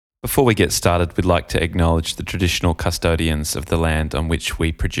Before we get started, we'd like to acknowledge the traditional custodians of the land on which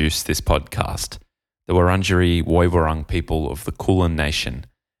we produce this podcast, the Wurundjeri Woiwurrung people of the Kulin Nation,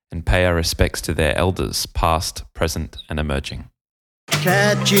 and pay our respects to their elders, past, present, and emerging.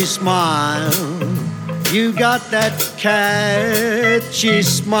 Catchy smile, you got that catchy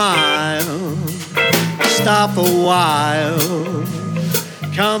smile. Stop a while,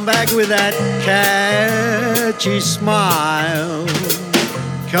 come back with that catchy smile.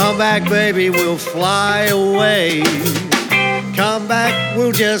 Come back, baby, we'll fly away. Come back,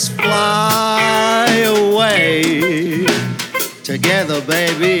 we'll just fly away. Together,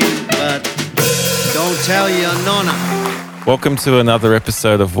 baby, but don't tell your nonna. Welcome to another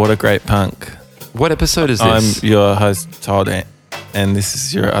episode of What a Great Punk. What episode is this? I'm your host, Todd, and this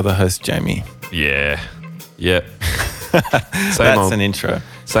is your other host, Jamie. Yeah. Yep. That's an intro.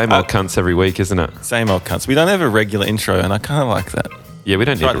 Same old cunts every week, isn't it? Same old cunts. We don't have a regular intro, and I kind of like that. Yeah, we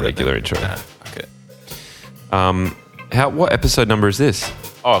don't need a regular intro. Nah, okay. What episode number is this?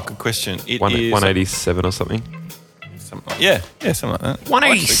 Oh, good question. It is 187 or something? something like that.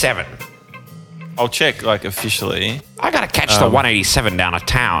 187. I'll check, officially. I gotta catch the 187 down to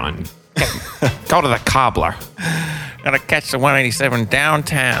town and go to the cobbler. Gotta catch the 187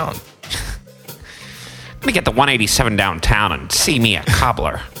 downtown. Let me get the 187 downtown and see me a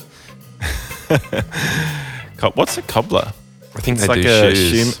cobbler. What's a cobbler? I think It's they like do a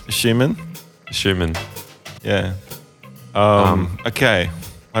shoes. shoeman. Schumann. Yeah. Okay.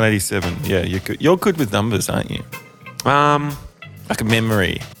 187. Yeah, you're good with numbers, aren't you? Like a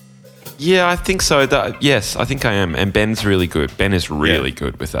memory. Yeah, I think so. Yes, I think I am. And Ben's really good. Ben is really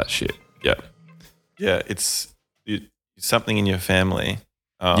good with that shit. Yeah. Yeah, it's something in your family.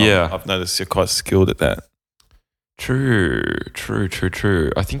 Yeah. I've noticed you're quite skilled at that. True.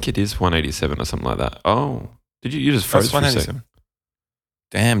 I think it is 187 or something like that. Oh, did you just froze That's for a 187. second?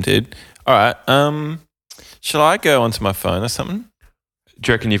 Damn, dude. All right. Shall I go onto my phone or something?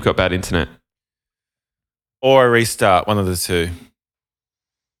 Do you reckon you've got bad internet? Or I restart, one of the two?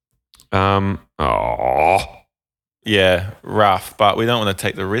 Yeah, rough, but we don't want to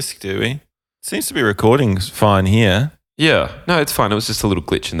take the risk, do we? Seems to be recording fine here. Yeah. No, it's fine. It was just a little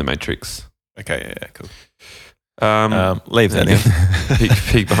glitch in the matrix. Okay, yeah, cool. Leave that in.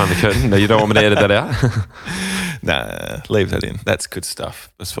 peek behind the curtain. No, you don't want me to edit that out? Nah, leave that in. That's good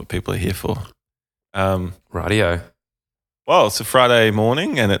stuff. That's what people are here for. Radio. Well, it's a Friday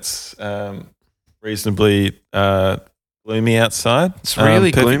morning and it's reasonably gloomy outside. It's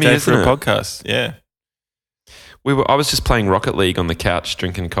really perfect gloomy, day isn't for a it? podcast. Yeah. I was just playing Rocket League on the couch,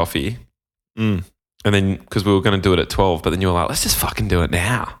 drinking coffee. Mm. And then, because we were going to do it at 12, but then you were like, let's just fucking do it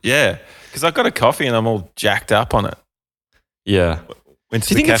now. Yeah, because I got a coffee and I'm all jacked up on it. Yeah. Went Do to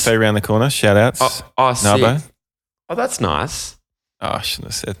you the think cafe around the corner. Shout outs. Oh, sick. Narbo. Oh, that's nice. Oh, I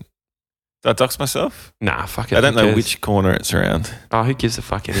shouldn't have said. Did I dox myself? Nah, fuck it. I don't Who know cares? which corner it's around. Oh, who gives a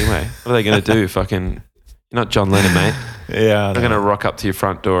fuck anyway? What are they going to do? Fucking, you're not John Lennon, mate. Yeah. They're going to rock up to your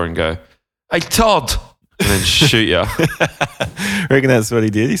front door and go, hey, Todd, and then shoot you. Reckon that's what he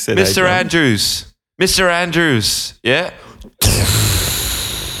did. He said, Mr. "Hey, John." Andrews. Mr. Andrews. Yeah?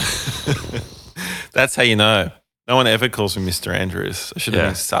 That's how you know. No one ever calls me Mr. Andrews. I should have Yeah.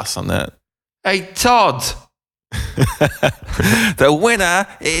 been sus on that. Hey, Todd. The winner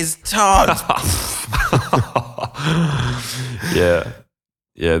is Todd. Yeah.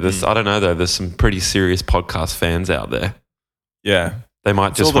 Yeah, I don't know though. There's some pretty serious podcast fans out there. Yeah. They might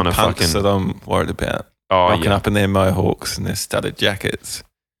It's just all want the to punks fucking. that I'm worried about. Oh, Rocking yeah. up in their mohawks and their studded jackets.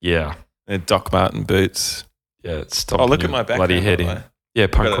 Yeah. Their Doc Marten boots. Yeah. Stop. Oh, look at my background. Bloody head by the in. way. Yeah,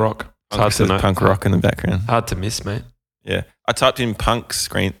 punk Got a- rock. It's hard to Says know. punk rock in the background. Hard to miss, mate. Yeah. I typed in punk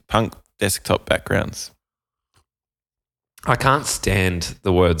desktop backgrounds. I can't stand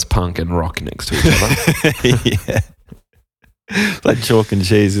the words punk and rock next to each other. Yeah. It's like chalk and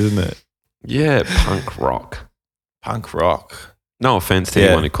cheese, isn't it? Yeah, punk rock. Punk rock. No offense to Yeah.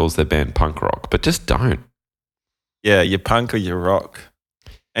 anyone who calls their band punk rock, but just don't. Yeah, you're punk or you're rock.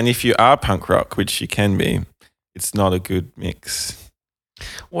 And if you are punk rock, which you can be, it's not a good mix.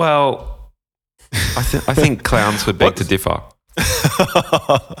 Well, I think clowns would beg to differ.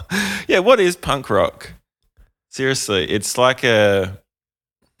 Yeah, what is punk rock? Seriously, it's like it's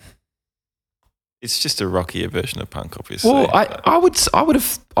just a rockier version of punk, obviously. Well, I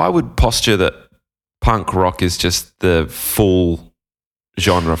would posture that punk rock is just the full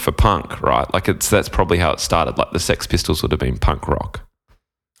genre for punk, right? Like that's probably how it started. Like the Sex Pistols would have been punk rock.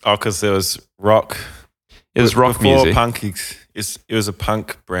 Oh, because there was rock. It was rock Before music. Punk, it was a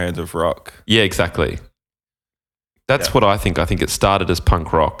punk brand of rock. Yeah, exactly. That's Yeah. what I think. I think it started as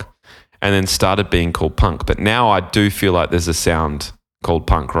punk rock and then started being called punk. But now I do feel like there's a sound called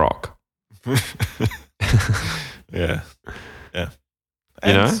punk rock. Yeah. Yeah.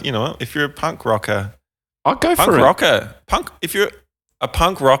 You know? And you know what? If you're a punk rocker, I'll go punk for it. rocker, if you're a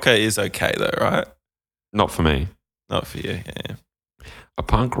punk rocker is okay though, right? Not for me. Not for you. Yeah. A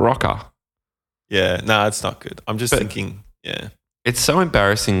punk rocker. Yeah. No, it's not good. I'm just But- thinking, yeah. It's so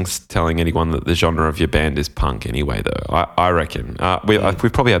embarrassing telling anyone that the genre of your band is punk anyway, though. I reckon.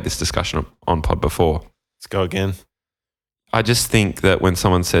 We've probably had this discussion on pod before. Let's go again. I just think that when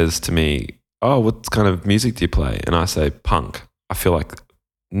someone says to me, oh, what kind of music do you play? And I say punk, I feel like,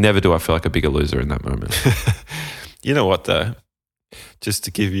 never do I feel like a bigger loser in that moment. You know what though? Just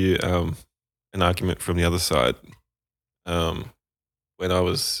to give you an argument from the other side, when I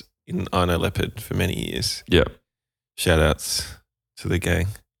was in I Know Leopard for many years, Yeah. shout outs to the gang.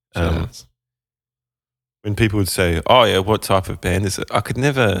 Shout-outs. When people would say, oh yeah, what type of band is it? I could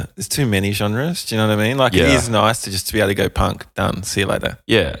never, there's too many genres. Do you know what I mean? Like Yeah. it is nice to be able to go punk, done, see you later.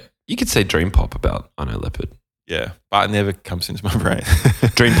 Yeah. You could say dream pop about I Know Leopard. Yeah. But it never comes into my brain.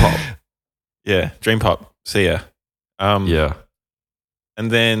 Dream pop. Yeah. Dream pop. See ya. Yeah. And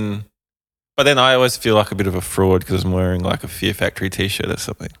then, but then I always feel like a bit of a fraud because I'm wearing like a Fear Factory t-shirt or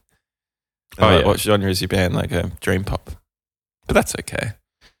something. And Oh, like, yeah. what genre is your band? Like a dream pop. But that's okay.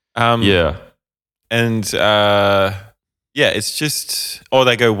 Yeah. And yeah, it's just, or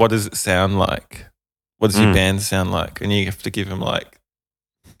they go, what does it sound like? What does your band sound like? And you have to give them like,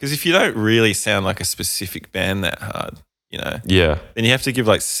 because if you don't really sound like a specific band that hard, you know, Yeah. then you have to give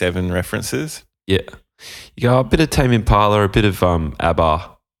like 7 references. Yeah. You go a bit of Tame Impala, a bit of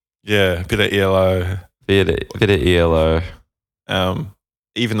ABBA, Yeah, a bit of ELO. bit of ELO.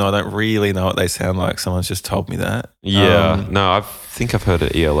 Even though I don't really know what they sound like, someone's just told me that. Yeah. No, I think I've heard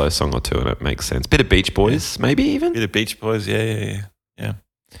an ELO song or two and it makes sense. Bit of Beach Boys, maybe even. Bit of Beach Boys, yeah.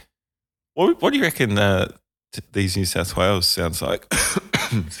 What do you reckon these New South Wales sounds like?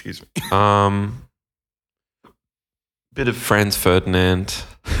 Excuse me. Bit of Franz Ferdinand.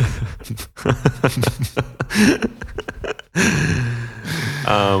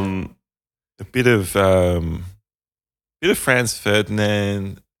 A bit of Franz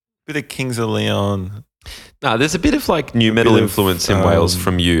Ferdinand, bit of Kings of Leon. No, there's a bit of like new metal bit of, influence in Wales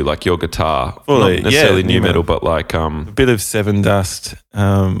from you, like your guitar. Fully, Not necessarily yeah, new new metal, metal. but like A bit of Seven Dust.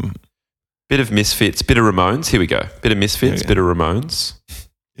 bit of Misfits, bit of Ramones. Here we go. Bit of Misfits, Okay. bit of Ramones.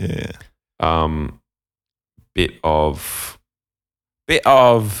 Yeah. Bit of Bit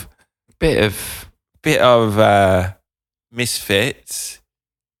of bit of Misfits.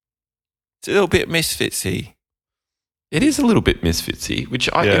 It's a little bit Misfitsy. it is a little bit Misfitsy, which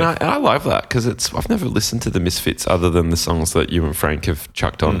I Yeah. and I love that because I've never listened to the Misfits other than the songs that you and Frank have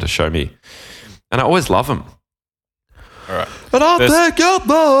chucked on to show me, and I always love them. All right. But I'll There's- take your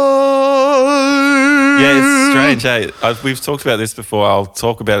mind. Yeah, it's strange, eh? We've talked about this before. I'll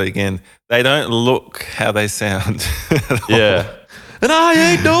talk about it again. They don't look how they sound. at all. Yeah. And I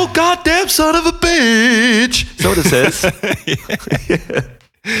ain't no goddamn son of a bitch. Is that what it says?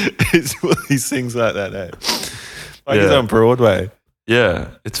 It's, he sings like that, eh? Like he's Yeah. on Broadway. Yeah.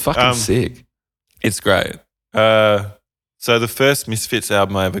 It's fucking sick. It's great. So the first Misfits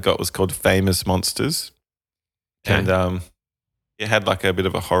album I ever got was called Famous Monsters. Okay. And it had like a bit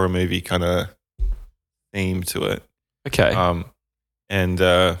of a horror movie kind of theme to it. Okay.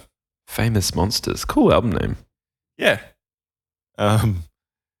 And Famous Monsters. Cool album name. yeah.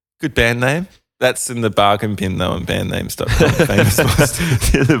 Good band name. That's in the bargain bin though on bandnames.com. Famous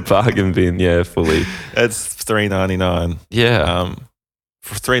Monsters. The bargain bin. Yeah, fully. It's $3.99. Yeah.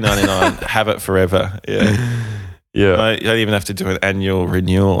 For $3.99, have it forever. Yeah. Yeah. You don't even have to do an annual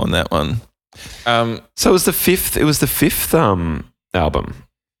renewal on that one. So it was the fifth album.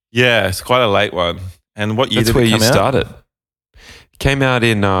 Yeah, it's quite a late one. And what year That's did where it you come out? started. Came out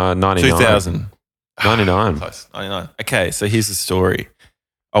in 99. 2000. 99. Close. 99. Okay, so here's the story.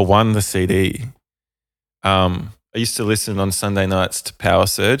 I won the CD. I used to listen on Sunday nights to Power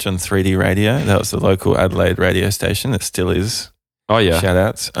Surge on 3D Radio. That was the local Adelaide radio station. It still is. Oh, yeah. Shout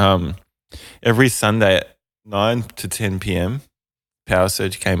outs. Every Sunday at 9 to 10 p.m., Power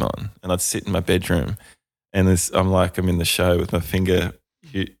Surge came on and I'd sit in my bedroom and I'm in the show with my finger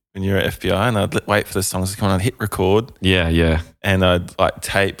when you're at FBI and I'd wait for the songs to come on. I'd hit record Yeah, yeah. and I'd like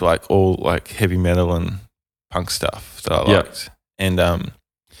tape like all like heavy metal and punk stuff that I Yeah. liked. And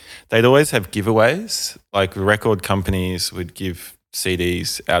they'd always have giveaways. Like record companies would give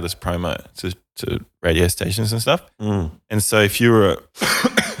CDs out as promo to radio stations and stuff. Mm. And so if you were a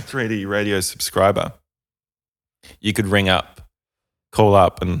 3D radio subscriber, you could ring up, call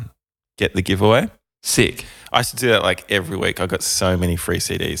up and get the giveaway. Sick. I used to do that like every week. I got so many free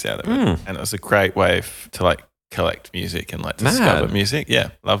CDs out of it. And it was a great way to like collect music and like Mad. discover music. Yeah,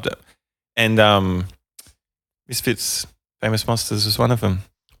 loved it. And Misfits, Famous Monsters was one of them.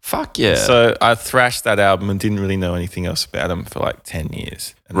 Fuck yeah. So I thrashed that album and didn't really know anything else about them for like 10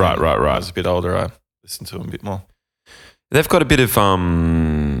 years. And Right. then when I was a bit older, I listened to them a bit more. They've got a bit of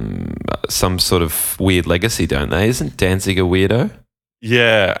some sort of weird legacy, don't they? Isn't Danzig a weirdo?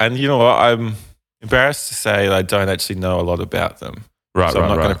 Yeah, and you know what? I'm embarrassed to say that I don't actually know a lot about them. Right, so I'm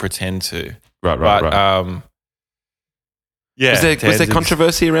not going to right. pretend to. Right. Yeah. Was there Danzig's-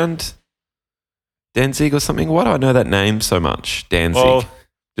 controversy around Danzig or something? Why do I know that name so much? Danzig. Well,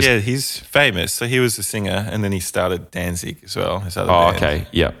 Just- yeah, he's famous. So he was a singer, and then he started Danzig as well. His other oh, band. okay.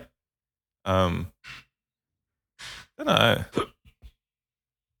 Yeah. Don't know.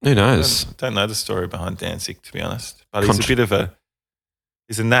 Who knows? Don't know the story behind Danzig, to be honest. But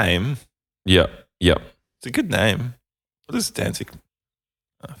he's a name. Yeah. Yeah. It's a good name. What is Danzig?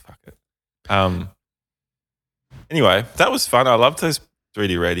 Oh, fuck it. Anyway, that was fun. I loved those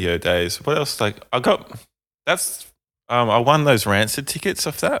 3D radio days. What else? I won those Rancid tickets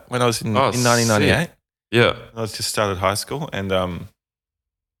off that when I was in 1998. Yeah. I was just started high school, and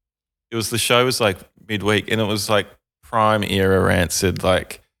the show was like midweek, and it was like prime era Rancid,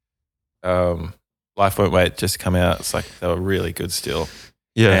 like Life Won't Wait just come out. It's like they were really good still.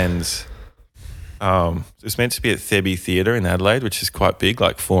 Yeah. And it was meant to be at Thebby Theatre in Adelaide, which is quite big,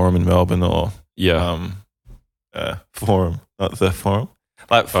 like Forum in Melbourne or yeah. Forum, not the Forum,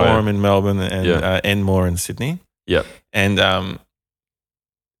 like Forum in Melbourne and Enmore in Sydney. Yeah. And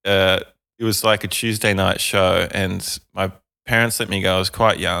it was like a Tuesday night show, and my parents let me go. I was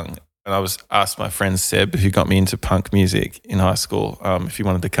quite young, and I was asked my friend Seb, who got me into punk music in high school, if he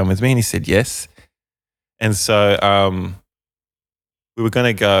wanted to come with me, and he said yes. And so we were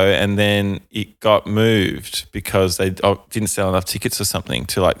going to go, and then it got moved because they didn't sell enough tickets or something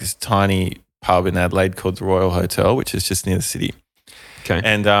to like this tiny pub in Adelaide called the Royal Hotel, which is just near the city. Okay.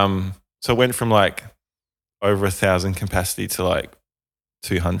 And so it went from like over 1,000 capacity to like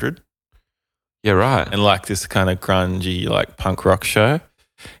 200. Yeah, right. And like this kind of grungy like punk rock show.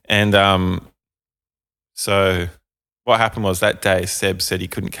 And so what happened was that day Seb said he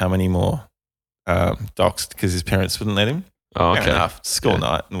couldn't come anymore, doxed, because his parents wouldn't let him. Oh, Fair okay. enough. School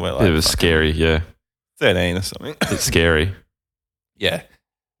night, and we're like, It was scary, yeah. 13 or something. It's scary. Yeah.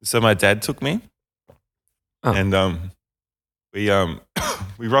 So my dad took me, Oh. and we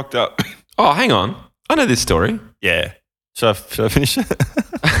we rocked up. Oh, hang on. I know this story. Yeah. Should I finish it?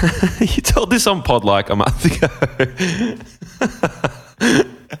 You told this on pod like a month ago.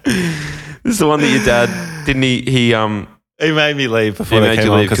 This is the one that your dad didn't he He made me leave before He they made came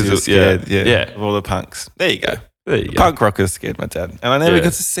you on leave because he was 'cause it- scared. yeah. Yeah. Yeah. Of all the punks. There you go. there you The go. punk rockers scared my dad, and I never Yeah.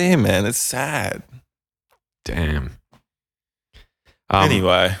 got to see him. Man, it's sad. Damn.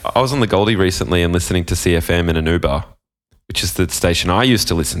 Anyway, I was on the Goldie recently and listening to CFM in an Uber, which is the station I used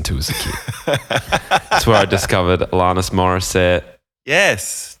to listen to as a kid. That's where I discovered Alanis Morissette.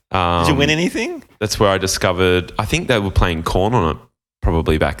 yes. Did you win anything? That's where I discovered, I think they were playing Korn on it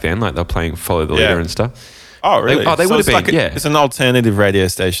probably back then. Like they were playing Follow the Leader Yeah. and stuff. Oh, really? they would have it's been, like yeah. It's an alternative radio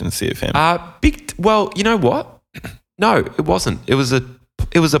station, CFM. Well, you know what? No, it wasn't. It was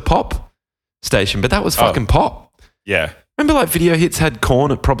a pop station, but that was fucking pop. yeah, Remember, like Video Hits had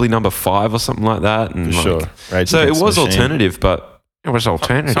Korn at probably number 5 or something like that, and for like, sure. Rage So it Against the was Machine. alternative, but it was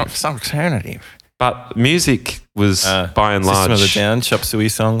alternative. It's alternative. But music was by and System of the large, Down, Chop Suey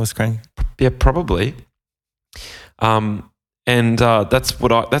song was crank. yeah, probably. And that's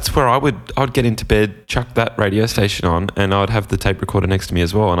where I'd get into bed, chuck that radio station on, and I'd have the tape recorder next to me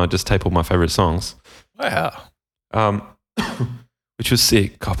as well, and I'd just tape all my favorite songs. Wow. Which was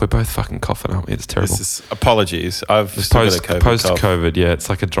sick. God, we're both fucking coughing, aren't we? It's terrible. This is apologies. I've It's still got a COVID post cough. COVID, yeah, it's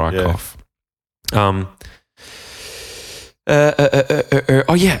like a dry Yeah. cough.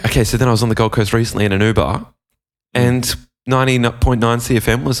 Oh yeah, okay. So then I was on the Gold Coast recently in an Uber, and 90.9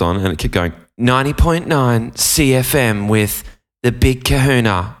 CFM was on, and it kept going 90.9 CFM with the Big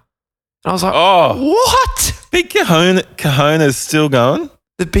Kahuna, and I was like, Oh, what? Big Kahona's still going?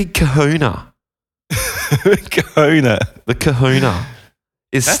 The Big Kahuna, Kahuna. the Kahuna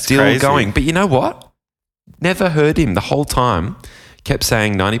is That's still crazy. going. But you know what? Never heard him the whole time. Kept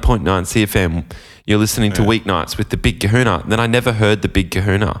saying 90.9 CFM. You're listening to Weeknights with the Big Kahuna. Then I never heard the Big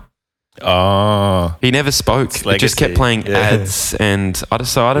Kahuna. Oh. He never spoke. It's It just kept legacy. playing Yeah. ads, and I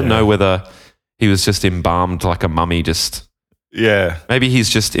don't know whether he was just embalmed like a mummy. Just Yeah. maybe he's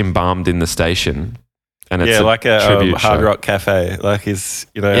just embalmed in the station, and it's Like a tribute Hard show. Rock Cafe. Like his,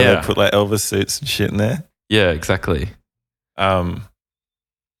 Yeah. they put like Elvis suits and shit in there. Yeah, exactly. Ever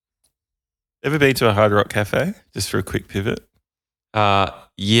been to a Hard Rock Cafe? Just for a quick pivot.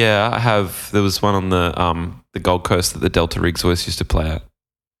 Yeah, I have. There was one on the Gold Coast that the Delta Rigs always used to play at.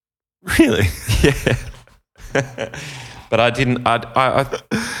 Really? Yeah. But I didn't. I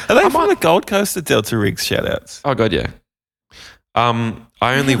Are they from the Gold Coast, the Delta Rigs shout-outs? oh god, yeah. I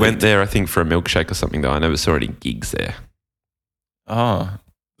only went there, I think, for a milkshake or something. Though I never saw any gigs there. Oh,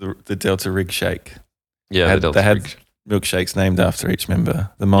 the Delta Rig Shake. Yeah, They had milkshakes named after each member.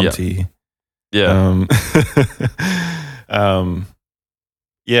 The Monty. Yeah.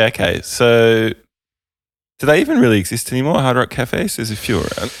 Yeah, okay. So do they even really exist anymore, Hard Rock Cafes? There's a few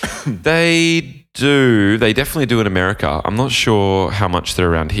around. They do. They definitely do in America. I'm not sure how much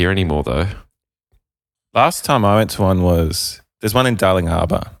they're around here anymore, though. Last time I went to one there's one in Darling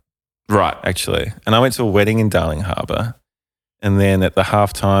Harbour, Right. actually. And I went to a wedding in Darling Harbour. And then at the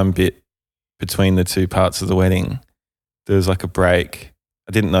halftime bit between the two parts of the wedding, there was like a break.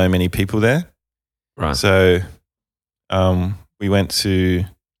 I didn't know many people there. Right. So we went to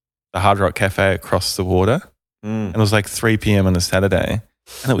the Hard Rock Cafe across the water. And it was like 3 p.m. on a Saturday.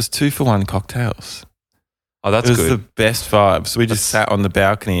 And it was 2-for-1 cocktails. Oh, that's It was good. the best vibes. We just sat on the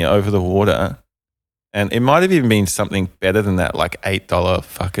balcony over the water. And it might have even been something better than that, like $8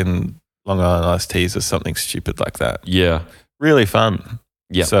 fucking Long Island iced teas or something stupid like that. Yeah. Really fun.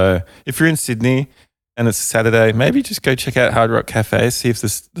 Yeah. So if you're in Sydney and it's Saturday, maybe just go check out Hard Rock Cafe, see if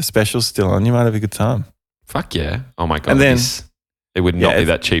the special's still on. You might have a good time. Fuck yeah. Oh my God. And then- it would not Yeah, be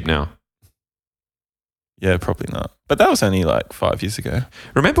that cheap now. Yeah, probably not. But that was only like 5 years ago.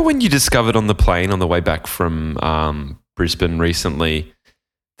 Remember when you discovered on the plane on the way back from Brisbane recently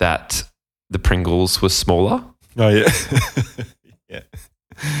that the Pringles were smaller? Oh, yeah. Yeah.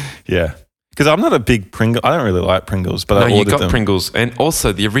 Yeah. Because I'm not a big Pringle. I don't really like Pringles, but No, I you ordered got them. Pringles. And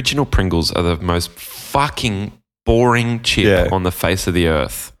also the original Pringles are the most fucking boring chip Yeah. on the face of the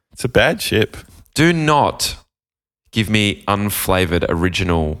earth. It's a bad chip. Do not give me unflavored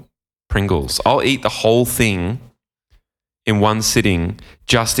original Pringles. I'll eat the whole thing in one sitting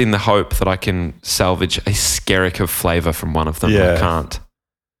just in the hope that I can salvage a skerrick of flavor from one of them. Yeah. I can't.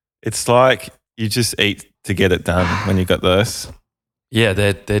 It's like you just eat to get it done when you got those. Yeah,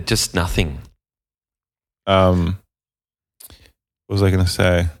 they're just nothing. What was I going to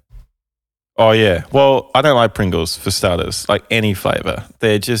say? Oh, yeah. Well, I don't like Pringles for starters, like any flavor.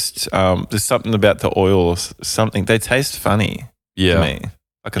 They're just, there's something about the oil or something. They taste funny Yeah. to me,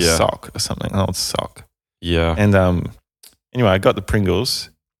 like a Yeah. sock or something, an old sock. Yeah. And anyway, I got the Pringles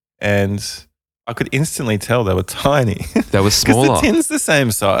and I could instantly tell they were tiny. They were Because smaller. the tin's the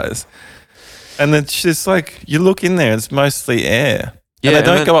same size. And it's just like, you look in there, it's mostly air. Yeah, and they and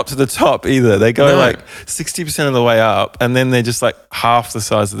don't then- go up to the top either. They go No. like 60% of the way up and then they're just like half the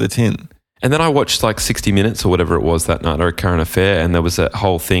size of the tin. And then I watched like 60 Minutes or whatever it was that night, or a current affair, and there was a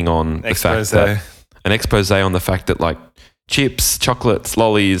whole thing on the fact that an expose on the fact that like chips, chocolates,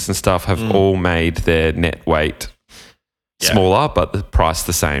 lollies, and stuff have all made their net weight Yeah. smaller, but the price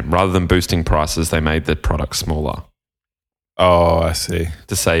the same. Rather than boosting prices, they made the product smaller Oh, I see.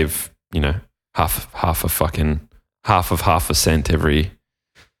 to save, half a cent every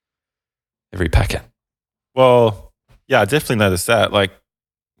packet. Well, yeah, I definitely noticed that. Like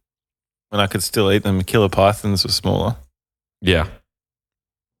when I could still eat them, killer pythons were smaller. Yeah.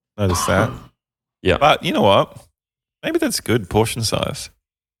 Noticed that. Yeah. But you know what? Maybe that's good portion size.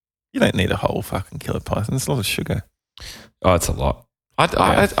 You don't need a whole fucking killer python. It's a lot of sugar. Oh, it's a lot.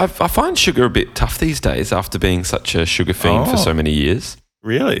 I find sugar a bit tough these days after being such a sugar fiend for Oh. so many years.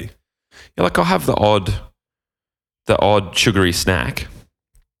 Really? Yeah, like I'll have the odd sugary snack,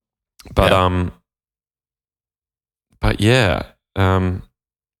 but I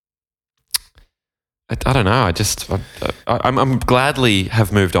don't know. I'm gladly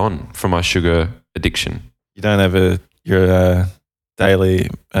have moved on from my sugar addiction. You don't have your daily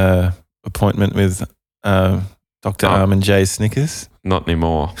appointment with Dr. Armand J. Snickers? Not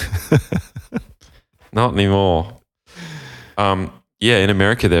anymore. Not anymore. Yeah, in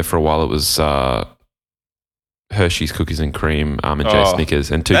America there for a while it was Hershey's cookies and cream, Almond J Oh,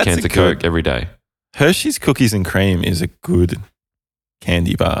 Snickers, and 2 that's cans a of Coke good- every day. Hershey's Cookies and Cream is a good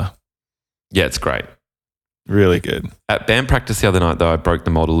candy bar. Yeah, it's great. Really good. At band practice the other night, though, I broke the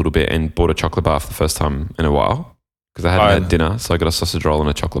mold a little bit and bought a chocolate bar for the first time in a while because I hadn't Fine. had dinner. So I got a sausage roll and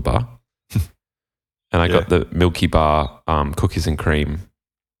a chocolate bar. And I got the Milky Bar cookies and cream,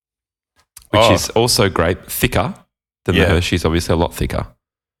 which Oh. is also great, thicker than the Yeah. Hershey's, obviously a lot thicker.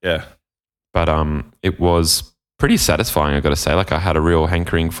 Yeah. But it was pretty satisfying, I got to say. Like I had a real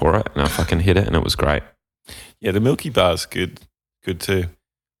hankering for it and I fucking hit it and it was great. Yeah, the Milky Bar's good too.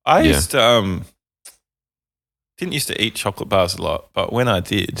 I Yeah. used to didn't used to eat chocolate bars a lot, but when I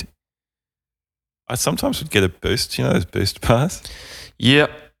did, I sometimes would get a Boost. You know those Boost bars?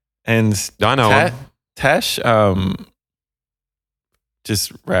 Yep. And I know one. Tash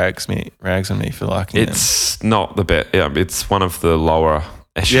just rags on me for liking them. It's not the best. Yeah, it's one of the lower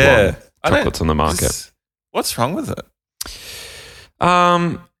echelon chocolates on the market. What's wrong with it?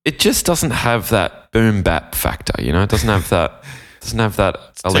 It just doesn't have that boom bap factor, you know. It doesn't have that.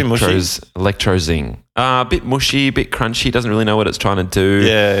 Electro zing. A bit mushy, a bit crunchy. Doesn't really know what it's trying to do.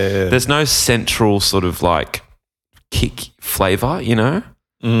 Yeah. There's no central sort of like kick flavor, you know.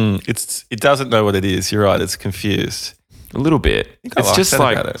 It doesn't know what it is. You're right. It's confused. A little bit. It's just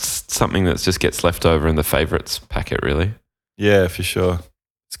like about it. something that just gets left over in the favourites packet, really. Yeah, for sure.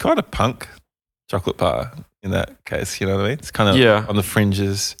 It's kind of punk chocolate bar in that case. You know what I mean? It's kind of on the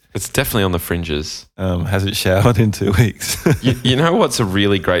fringes. It's definitely on the fringes. Hasn't showered in 2 weeks. you know what's a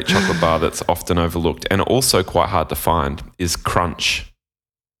really great chocolate bar that's often overlooked and also quite hard to find is Crunch.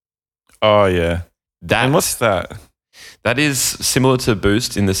 Oh, yeah. And what's that? That is similar to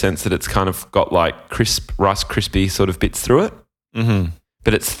Boost in the sense that it's kind of got like crisp, Rice Krispie sort of bits through it. Mm-hmm.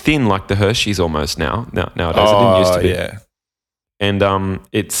 But it's thin like the Hershey's almost nowadays. It didn't used to be. Yeah. And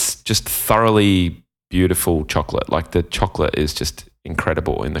it's just thoroughly beautiful chocolate. Like the chocolate is just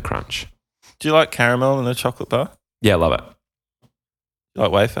incredible in the Crunch. Do you like caramel in a chocolate bar? Yeah, I love it. You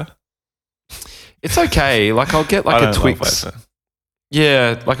like wafer? It's okay. Like I'll get like a Twix.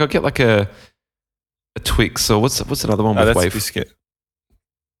 Yeah, like I'll get like a Twix or what's another one with that's wafer?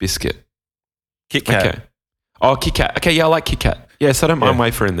 Biscuit. Kit Kat. Okay. Oh, Kit Kat. Okay, yeah, I like Kit Kat. Yeah, so I don't mind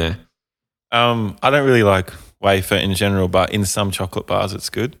wafer in there. I don't really like wafer in general, but in some chocolate bars it's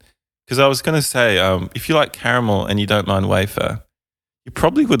good. Because I was going to say, if you like caramel and you don't mind wafer, you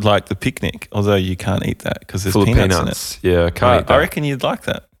probably would like the Picnic, although you can't eat that because there's peanuts in it. Yeah, I can't eat that. I reckon you'd like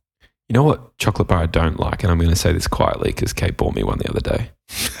that. You know what chocolate bar I don't like, and I'm going to say this quietly because Kate bought me one the other day.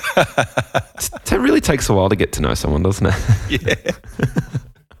 It really takes a while to get to know someone, doesn't it? Yeah.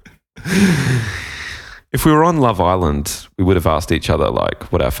 If we were on Love Island, we would have asked each other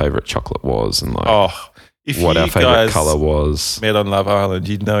like what our favourite chocolate was and like what our favourite colour was. Met on Love Island,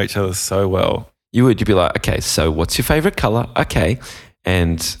 you'd know each other so well. You'd be like, okay, so what's your favourite colour? Okay.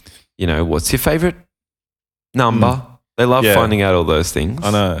 And, you know, what's your favourite number? They love finding out all those things.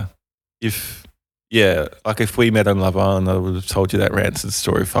 I know. If we met on Love Island, I would have told you that Rancid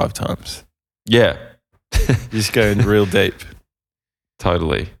story 5 times. Yeah. You're just going real deep.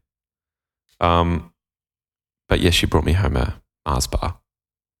 Totally. But yes, she brought me home a Mars bar,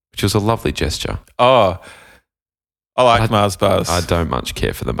 which was a lovely gesture. Oh, I like Mars bars. I don't much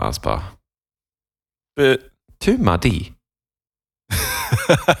care for the Mars bar. But too muddy.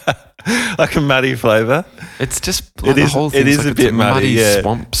 Like a muddy flavour. It's just like the whole thing. It is a bit muddy. Yeah.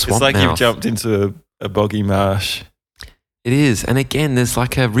 Swamp it's like mouth. You've jumped into a boggy marsh. It is, and again, there's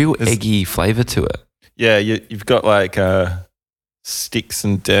like a real eggy flavour to it. Yeah, you've got like sticks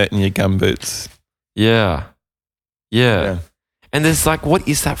and dirt in your gumboots. Yeah. And there's like, what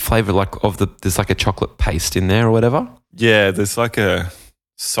is that flavour like? There's like a chocolate paste in there or whatever. Yeah, there's like a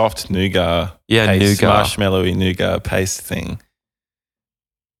soft nougat. Yeah, paste, nougat, marshmallowy nougat paste thing.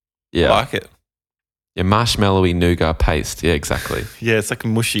 Yeah, I like it. Yeah, marshmallowy nougat paste. Yeah, exactly. Yeah, it's like a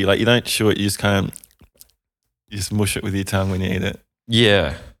mushy. Like you don't chew it, you just mush it with your tongue when you eat it.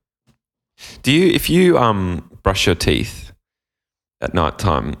 Yeah. If you brush your teeth at night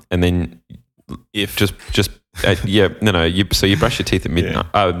time and then you brush your teeth at midnight,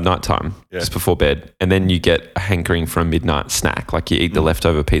 night time, just before bed, and then you get a hankering for a midnight snack, like you eat the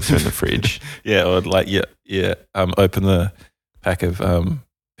leftover pizza in the fridge. Yeah, or like open the pack of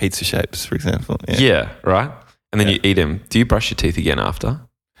pizza shapes, for example. Yeah, right. And then you eat them. Do you brush your teeth again after?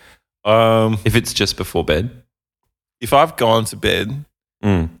 If it's just before bed? If I've gone to bed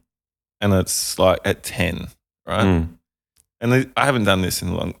and it's like at 10, right? And I haven't done this in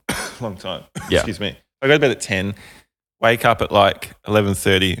a long time. Yeah. Excuse me. I go to bed at 10, wake up at like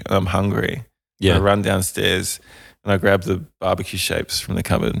 11:30 and I'm hungry. Yeah. I run downstairs and I grab the barbecue shapes from the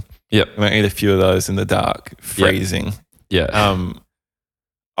cupboard. Yep. And I eat a few of those in the dark, freezing. Yeah.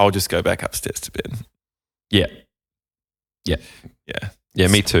 I'll just go back upstairs to bed. Yeah. Yeah,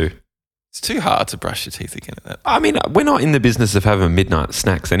 me too. It's too hard to brush your teeth again at that point. I mean, we're not in the business of having midnight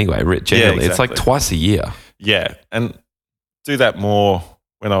snacks anyway, generally. Yeah, exactly. It's like twice a year. Yeah, and do that more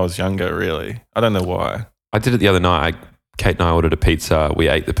when I was younger, really. I don't know why. I did it the other night. Kate and I ordered a pizza. We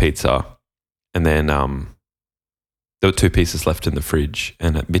ate the pizza and then there were 2 pieces left in the fridge.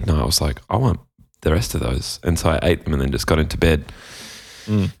 And at midnight, I was like, I want the rest of those. And so I ate them and then just got into bed.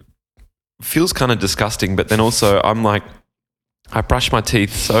 Feels kind of disgusting, but then also I'm like, I brush my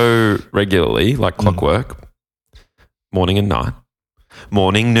teeth so regularly, like clockwork, morning and night.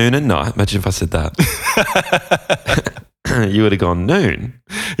 Morning, noon, and night. Imagine if I said that. You would have gone noon.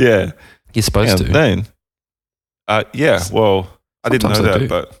 Yeah. You're supposed to. Noon. Yeah, well, I didn't know Sometimes I that, do.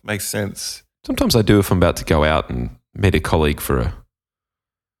 but makes sense. Sometimes I do if I'm about to go out and meet a colleague for a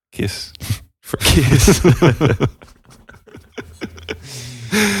Kiss. kiss.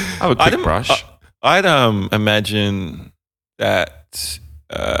 I have a quick brush. I'd imagine that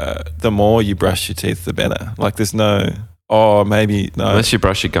the more you brush your teeth, the better. Like there's no, maybe no. Unless you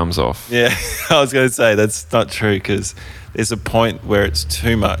brush your gums off. Yeah, I was going to say that's not true because there's a point where it's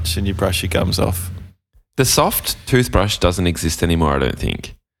too much and you brush your gums off. The soft toothbrush doesn't exist anymore, I don't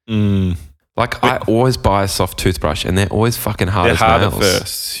think. Mm. Like, I always buy a soft toothbrush and they're always fucking hard They're as hard nails. at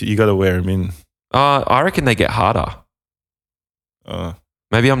first. You got to wear them in. I reckon they get harder. Oh.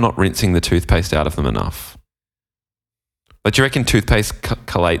 Maybe I'm not rinsing the toothpaste out of them enough. But do you reckon toothpaste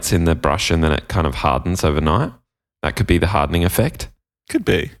collates in the brush and then it kind of hardens overnight? That could be the hardening effect. Could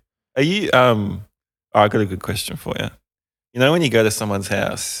be. Are you? I got a good question for you. You know when you go to someone's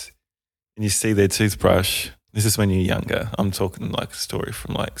house and you see their toothbrush. This is when you're younger. I'm talking like a story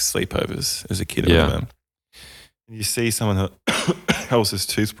from like sleepovers as a kid. Yeah. Or whatever. And you see someone else's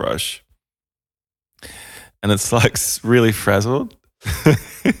toothbrush, and it's like really frazzled.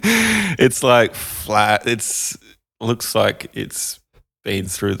 It's like flat. It's looks like it's been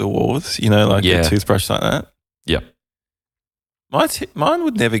through the wars. You know, like a toothbrush like that. Yep. Mine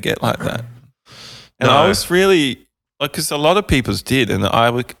would never get like that. And No. I was really like, because a lot of people's did, and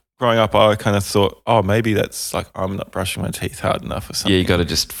growing up, I kind of thought, maybe that's like I'm not brushing my teeth hard enough or something. Yeah, you got to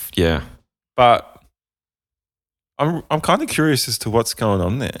just, But I'm kind of curious as to what's going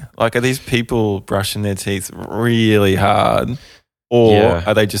on there. Like, are these people brushing their teeth really hard, or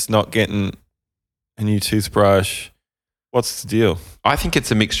are they just not getting a new toothbrush? What's the deal? I think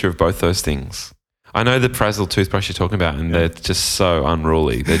it's a mixture of both those things. I know the frazzled toothbrush you're talking about, and they're just so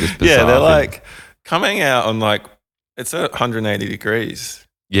unruly. They're just bizarre. Yeah, they're like coming out on like, it's at 180 degrees.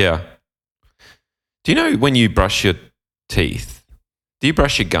 Yeah. Do you know when you brush your teeth, do you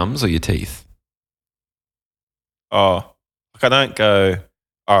brush your gums or your teeth? Oh, like I don't go,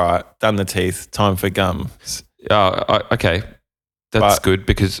 all right, done the teeth, time for gums. Okay. That's good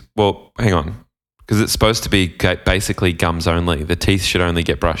because, well, hang on. Because it's supposed to be basically gums only. The teeth should only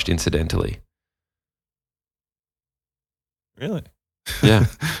get brushed incidentally. Really? Yeah.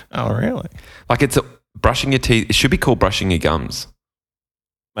 Oh, really? Like brushing your teeth, it should be called brushing your gums.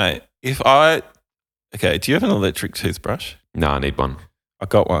 Mate, do you have an electric toothbrush? No, I need one. I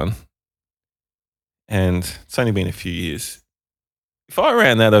got one. And it's only been a few years. If I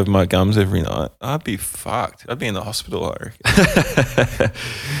ran that over my gums every night, I'd be fucked. I'd be in the hospital, I reckon.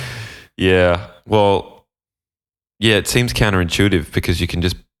 Yeah. Well, yeah, it seems counterintuitive because you can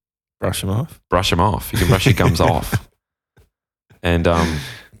just Brush them off? brush them off. You can brush your gums off. And,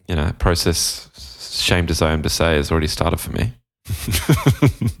 process, shamed as I am to say, has already started for me.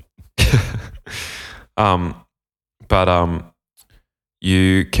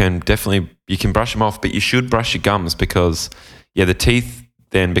 You can brush them off, but you should brush your gums because, the teeth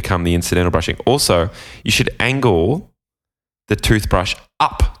then become the incidental brushing. Also, you should angle the toothbrush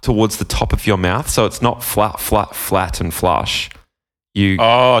up towards the top of your mouth so it's not flat and flush.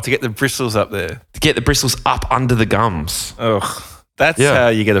 To get the bristles up there. To get the bristles up under the gums. Ugh. That's how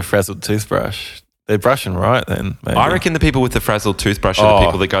you get a frazzled toothbrush. They're brushing right then, maybe. I reckon the people with the frazzled toothbrush are the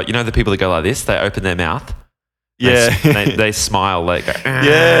people that go, the people that go like this, they open their mouth. Yeah. They smile, they go,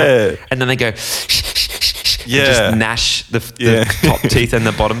 yeah. And then they go, yeah. just gnash the top teeth and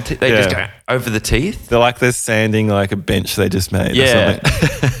the bottom teeth. They just go over the teeth. They're sanding like a bench they just made or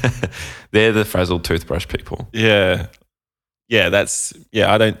something. They're the frazzled toothbrush people. Yeah. Yeah,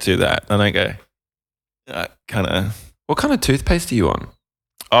 I don't do that. I don't go, kind of. What kind of toothpaste are you on?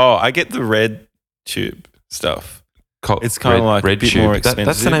 Oh, I get the red tube stuff. It's kind of like red a bit tube. more expensive.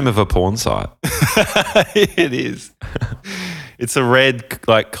 That's the name of a porn site. It is. It's a red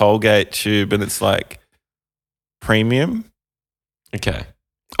like Colgate tube and it's like premium. Okay.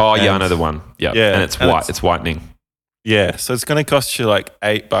 Oh, yeah, I know the one. Yep. Yeah. And it's white. It's whitening. Yeah. So it's going to cost you like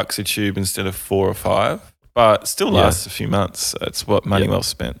 $8 a tube instead of $4 or $5, but still lasts a few months. So it's money well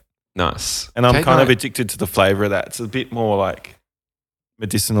spent. Nice. And I'm kind of addicted to the flavor of that. It's a bit more like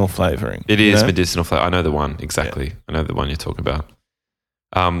medicinal flavoring. It is medicinal flavor. I know the one, exactly. Yeah. I know the one you're talking about.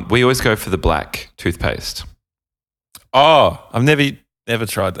 We always go for the black toothpaste. Oh, I've never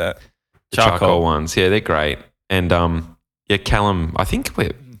tried that. Charcoal ones. Yeah, they're great. And Callum, I think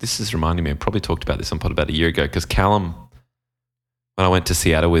this is reminding me, I probably talked about this on pod about a year ago because Callum, when I went to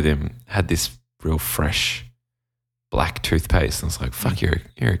Seattle with him, had this real fresh black toothpaste. And I was like, fuck, you're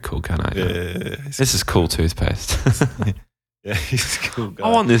a cool guy. Yeah. This is cool toothpaste. Yeah, he's a cool guy.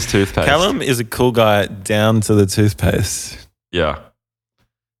 I want this toothpaste. Callum is a cool guy down to the toothpaste. Yeah.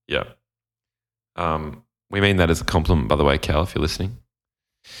 Yeah. We mean that as a compliment, by the way, Cal, if you're listening.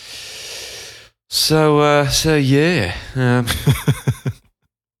 So yeah.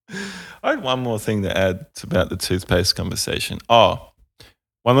 I had one more thing to add about the toothpaste conversation. Oh,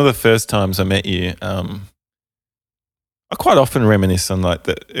 one of the first times I met you, I quite often reminisce on like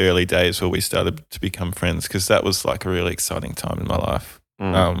the early days where we started to become friends because that was like a really exciting time in my life.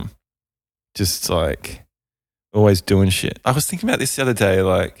 Just like always doing shit. I was thinking about this the other day,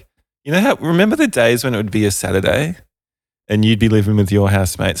 like, you know how, remember the days when it would be a Saturday and you'd be living with your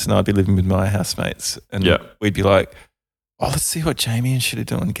housemates and I'd be living with my housemates and we'd be like, oh, let's see what Jamie and shit are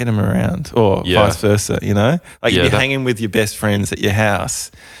doing, get them around, or vice versa, you know? Like you'd be hanging with your best friends at your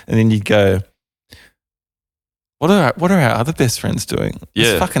house and then you'd go, what are our other best friends doing?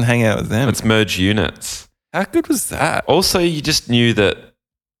 Let's fucking hang out with them. Let's merge units. How good was that? Also, you just knew that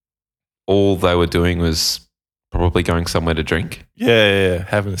all they were doing was probably going somewhere to drink. Yeah.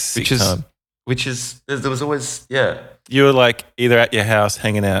 Having a sick time. Which is, there was always, You were like either at your house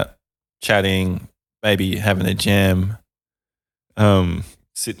hanging out, chatting, maybe having a jam,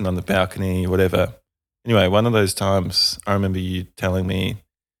 sitting on the balcony, whatever. Anyway, one of those times I remember you telling me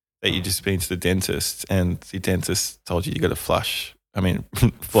that you just been to the dentist and the dentist told you got to floss.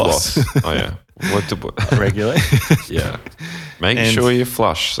 Oh, yeah. Regularly. Yeah. Make sure you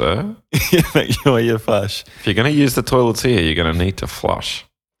flush, sir. Yeah, make sure you flush. If you're going to use the toilets here, you're going to need to flush.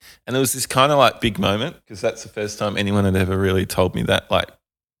 And it was this kind of like big moment because that's the first time anyone had ever really told me that, like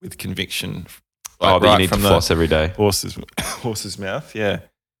with conviction. Like, that you need to floss every day. Horse's mouth, yeah.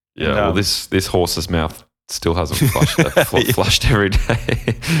 Yeah, and, well, this horse's mouth still hasn't flushed, flushed every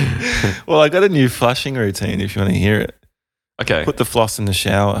day. Well, I got a new flushing routine if you want to hear it. Okay. Put the floss in the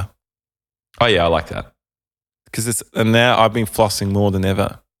shower. Oh, yeah, I like that. And now I've been flossing more than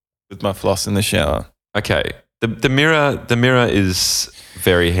ever with my floss in the shower. Okay. The mirror is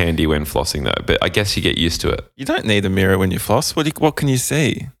very handy when flossing though, but I guess you get used to it. You don't need a mirror when you floss. What can you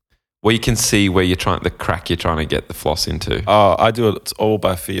see? Well, you can see where the crack you're trying to get the floss into. Oh, I do it. It's all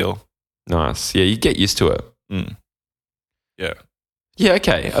by feel. Nice. Yeah, you get used to it. Yeah. Yeah,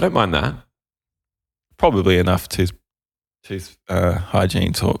 okay. I don't mind that. Probably enough tooth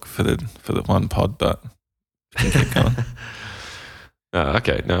hygiene talk for the one pod, but keep going.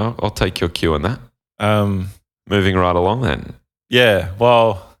 Okay, no, I'll take your cue on that. Moving right along then. Yeah,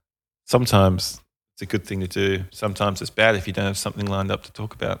 well, sometimes it's a good thing to do. Sometimes it's bad if you don't have something lined up to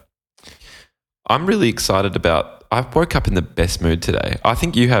talk about. I'm really excited I woke up in the best mood today. I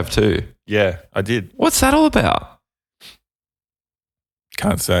think you have too. Yeah, I did. What's that all about?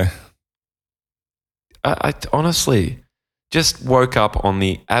 Can't say. I honestly just woke up on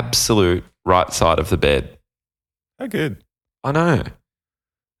the absolute right side of the bed. How good. I know.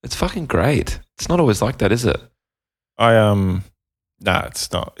 It's fucking great. It's not always like that, is it? No,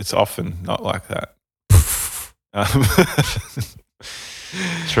 it's not. It's often not like that.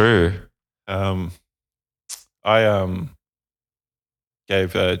 True. I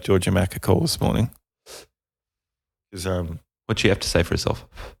gave Georgia Mack a call this morning. What'd she have to say for herself?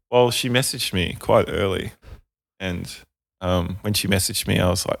 Well, she messaged me quite early. And when she messaged me, I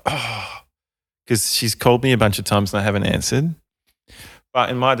was like, oh, because she's called me a bunch of times and I haven't answered.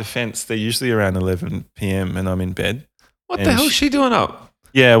 But in my defense, they're usually around 11 p.m. and I'm in bed. What the hell is she doing up?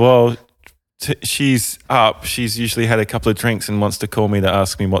 Yeah, well, she's up. She's usually had a couple of drinks and wants to call me to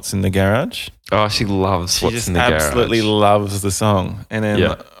ask me what's in the garage. Oh, she loves what's in the garage. She absolutely loves the song. And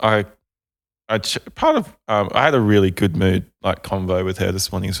then I had a really good mood, like convo with her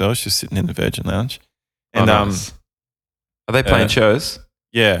this morning as well. She was sitting in the Virgin Lounge. And nice. Are they playing shows?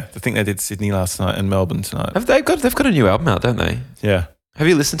 Yeah, I think they did Sydney last night and Melbourne tonight. They've got a new album out, don't they? Yeah. Have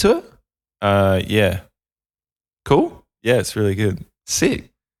you listened to it? Yeah. Cool? Yeah, it's really good.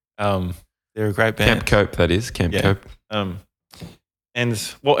 Sick. They're a great band. Camp Cope, that is. Camp Cope.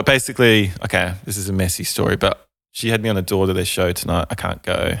 And well, basically, okay, this is a messy story, but she had me on a door to their show tonight. I can't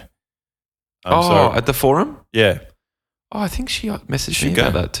go. Sorry. At the Forum? Yeah. Oh, I think she messaged me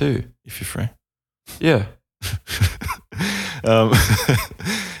about that too. If you're free. Yeah.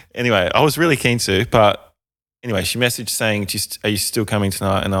 Anyway, I was really keen to, but anyway, she messaged saying, are you still coming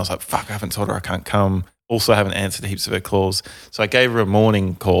tonight? And I was like, fuck, I haven't told her I can't come. Also, I haven't answered heaps of her calls. So I gave her a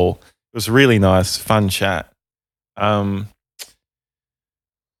morning call. It was really nice, fun chat. So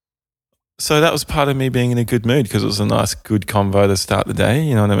that was part of me being in a good mood because it was a nice, good convo to start the day.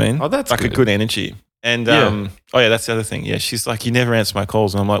 You know what I mean? Oh, that's like good. A good energy. And that's the other thing. Yeah, she's like, you never answer my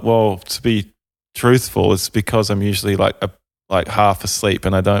calls. And I'm like, well, to be truthful, it's because I'm usually like half asleep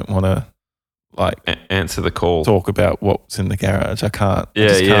and I don't want to like answer the call. talk about what's in the garage. I can't. I Yeah,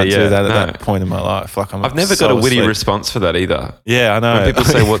 just yeah, can't yeah. do that at No. that point in my life. Like I've never got a witty response for that either. Yeah, I know. When people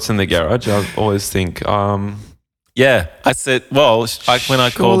say what's in the garage, I always think, yeah, I said, well, like when I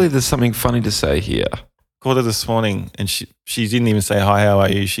surely called there's something funny to say here. her this morning, and she didn't even say hi, how are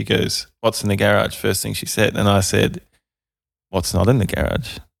you? She goes, what's in the garage? First thing she said, and I said, what's not in the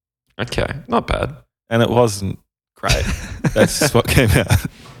garage? Okay, not bad. And it wasn't great. That's just what came out.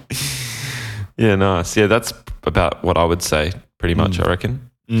 Yeah, nice. Yeah, that's about what I would say pretty much, I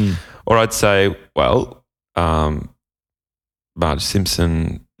reckon. Mm. Or I'd say, well, Marge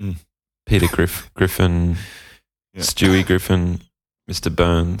Simpson, Peter Griffin, Yeah. Stewie Griffin, Mr.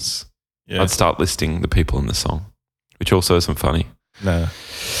 Burns. Yeah, I'd start listing the people in the song, which also isn't funny. no,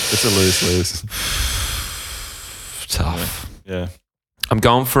 it's a lose-lose. Tough. Yeah. I'm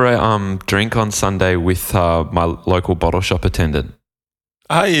going for a drink on Sunday with my local bottle shop attendant.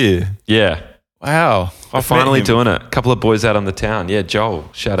 Are you? Yeah. Wow. I'm finally doing it. A couple of boys out on the town. Yeah, Joel.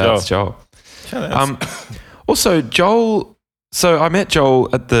 Shout out to Joel. Shout out. Also, Joel. So I met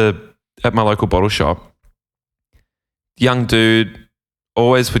Joel at my local bottle shop. Young dude,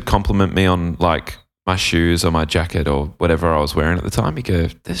 always would compliment me on like my shoes or my jacket or whatever I was wearing at the time. He'd go,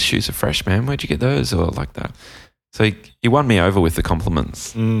 "Those shoes are fresh, man. Where'd you get those?" Or like that. So he won me over with the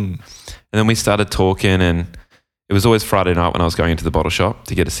compliments. And then we started talking, and it was always Friday night when I was going into the bottle shop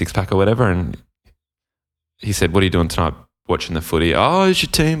to get a 6-pack or whatever. And he said, "What are you doing tonight? Watching the footy?" "Oh, it's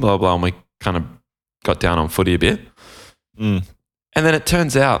your team, blah, blah." And we kind of got down on footy a bit. And then it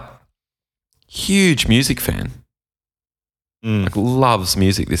turns out, huge music fan. Like loves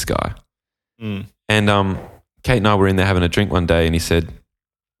music, this guy. And Kate and I were in there having a drink one day, and he said,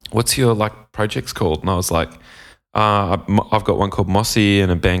 "What's your like projects called?" And I was like, "I've got one called Mossy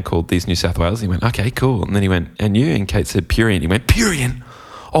and a band called These New South Wales." And he went, "Okay, cool." And then he went, "And you?" And Kate said, "Purian." He went, "Purian?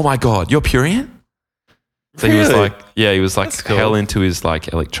 Oh my God, you're Purian?" So he was like, yeah, he was like That's cool. hell into his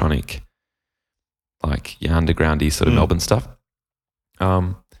like electronic, like undergroundy sort of Melbourne stuff.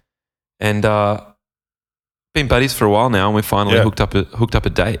 And been buddies for a while now, and we finally hooked up a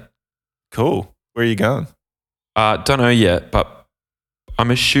date. Cool. Where are you going? Don't know yet, but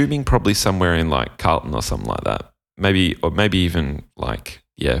I'm assuming probably somewhere in like Carlton or something like that. Maybe even like,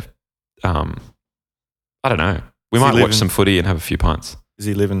 I don't know. We Does he might live watch in- some footy and have a few pints. Does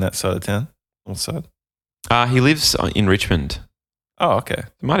he live in that side of town? What side? He lives in Richmond. Oh, okay.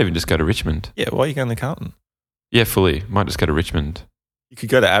 Might even just go to Richmond. Yeah, why are you going to Carlton? Yeah, fully. Might just go to Richmond. You could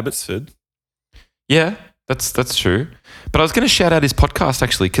go to Abbotsford. Yeah, that's true. But I was going to shout out his podcast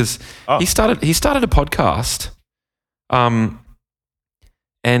actually, because he started a podcast,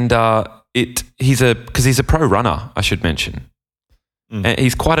 he's a pro runner, I should mention, and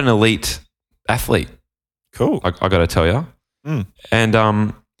he's quite an elite athlete. Cool. I got to tell you,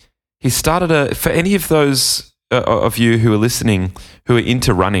 and he started for any of those of you who are listening who are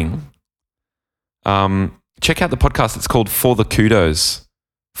into running. Check out the podcast. It's called For the Kudos.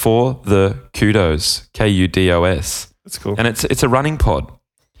 For the Kudos, Kudos. That's cool. And it's a running pod.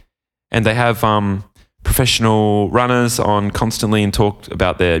 And they have professional runners on constantly and talk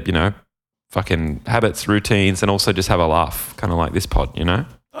about their, fucking habits, routines, and also just have a laugh, kind of like this pod,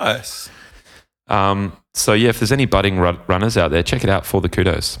 Nice. So yeah, if there's any budding runners out there, check it out, For the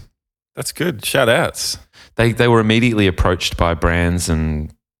Kudos. That's good. Shout outs. They were immediately approached by brands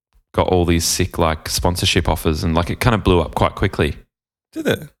and got all these sick like sponsorship offers, and like it kind of blew up quite quickly. Did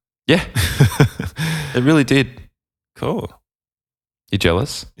it? Yeah, it really did. Cool. You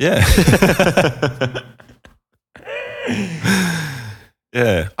jealous? Yeah.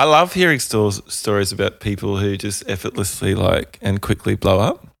 Yeah. I love hearing stories about people who just effortlessly and quickly blow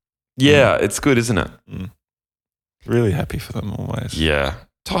up. Yeah, it's good, isn't it? Really happy for them always. Yeah.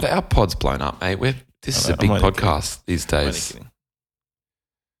 Todd, our pod's blown up, mate. This is a big podcast these days.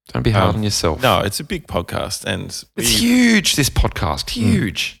 Don't be hard on yourself. No, it's a big podcast, and it's huge, this podcast.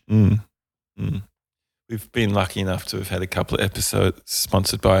 Huge. We've been lucky enough to have had a couple of episodes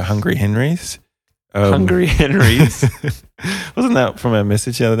sponsored by Hungry Henry's. Hungry Henry's. Wasn't that from our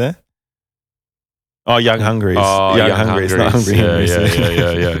message the other day? Oh, Young Hungries. Oh, Young Hungries, Hungries. not Hungry Henry's.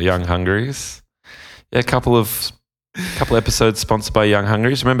 Yeah. Young Hungries. Yeah, a couple episodes sponsored by Young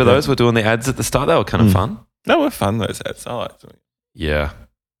Hungries. Remember those? We're doing the ads at the start. They were kind of fun. They were fun, those ads. I liked them. Yeah.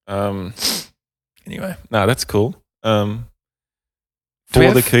 Anyway, no, that's cool. For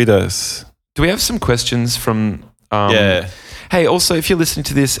have- the kudos. Do we have some questions from... Yeah. Hey, also, if you're listening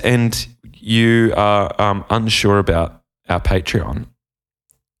to this and you are unsure about our Patreon,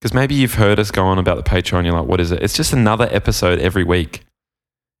 because maybe you've heard us go on about the Patreon, you're like, what is it? It's just another episode every week.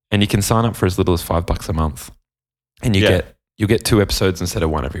 And you can sign up for as little as $5 a month. And you You'll get 2 episodes instead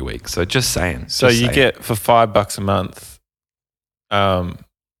of 1 every week. So just saying. So just you saying. get for $5 a month,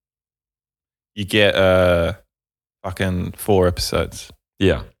 you get fucking 4 episodes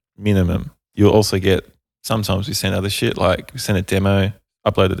Yeah. minimum. You'll also get, sometimes we send other shit, like we sent a demo,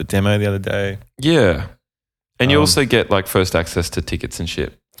 uploaded a demo the other day. Yeah. And you Um, also get like first access to tickets and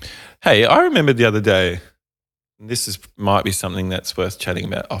shit. Hey, I remember the other day, and might be something that's worth chatting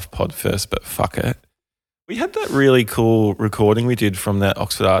about off pod first, but fuck it. We had that really cool recording we did from that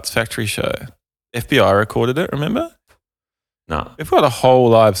Oxford Arts Factory show. FBI recorded it, remember? No. We've got a whole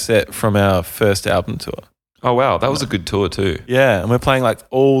live set from our first album tour. Oh, wow. That was a good tour too. Yeah, and we're playing like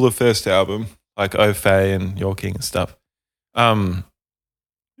all the first album, like Au Fait and Yorking and stuff.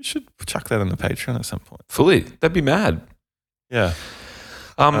 We should chuck that on the Patreon at some point. Fully. That'd be mad. Yeah.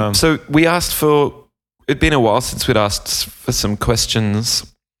 So we asked for, it'd been a while since we'd asked for some questions.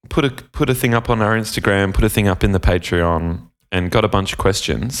 Put a thing up on our Instagram, put a thing up in the Patreon, and got a bunch of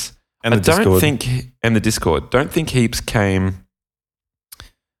questions. And the Discord. And the Discord. Don't think heaps came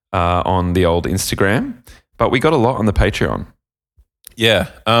on the old Instagram, but we got a lot on the Patreon. Yeah.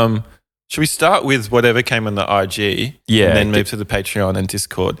 Should we start with whatever came on the IG? Yeah. And then move to the Patreon and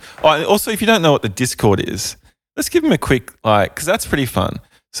Discord. Oh, and also, if you don't know what the Discord is, let's give them a quick, because that's pretty fun.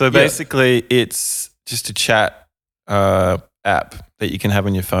 So basically, it's just a chat app that you can have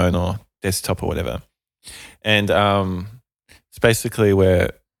on your phone or desktop or whatever. And it's basically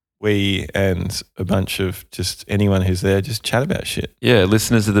where we and a bunch of just anyone who's there just chat about shit. Yeah,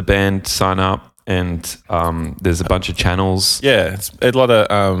 listeners of the band sign up, and there's a bunch of channels. Yeah, it's a lot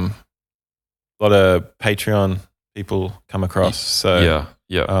of Patreon people come across. So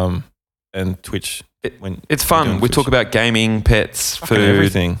Yeah. and Twitch. It's fun. We talk about gaming, pets, Fucking food,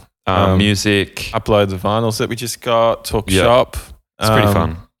 everything. music. Upload the vinyls that we just got. Talk Yeah. shop. It's pretty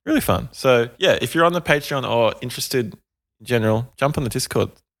fun. Really fun. So yeah, if you're on the Patreon or interested in general, jump on the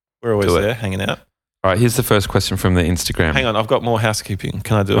Discord. We're always Do it. there hanging out. All right, here's the first question from the Instagram. Hang on, I've got more housekeeping.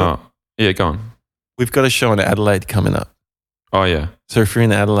 Can I do it? Oh, yeah, go on. We've got a show in Adelaide coming up. Oh, yeah. So if you're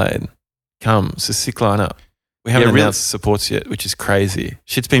in Adelaide, come. It's a sick lineup. We haven't really- announced the supports yet, which is crazy.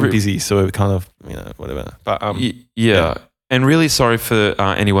 Shit's been busy, so we're kind of, whatever. But Yeah. And really sorry for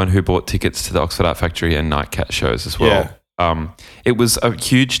anyone who bought tickets to the Oxford Art Factory and Nightcat shows as well. It was a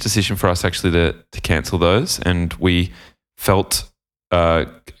huge decision for us actually to cancel those, and we felt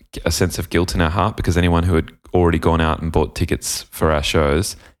a sense of guilt in our heart because anyone who had already gone out and bought tickets for our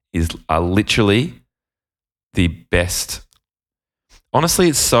shows are literally the best. Honestly,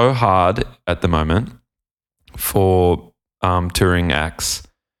 it's so hard at the moment for touring acts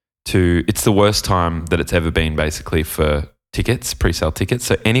it's the worst time that it's ever been basically for tickets, pre-sale tickets.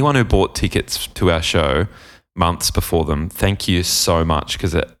 So anyone who bought tickets to our show months before them, thank you so much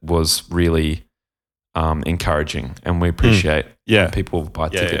because it was really encouraging, and we appreciate when people buy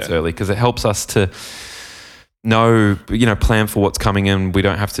tickets early because it helps us to know, plan for what's coming in. We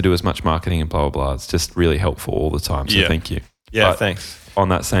don't have to do as much marketing and blah, blah, blah. It's just really helpful all the time. So thank you. Yeah, But thanks. on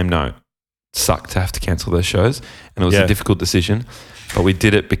that same note, sucked to have to cancel those shows, and it was a difficult decision, but we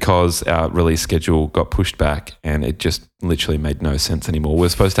did it because our release schedule got pushed back and it just literally made no sense anymore. We're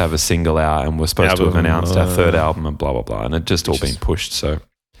supposed to have a single out and we're supposed to have announced our third album and blah, blah, blah, and it just all been pushed. So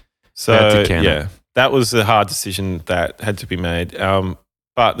had to can it. That was a hard decision that had to be made.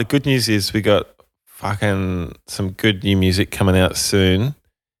 But the good news is we got fucking some good new music coming out soon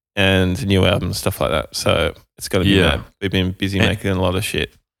and a new album and stuff like that. So it's going to be mad. We've been busy making a lot of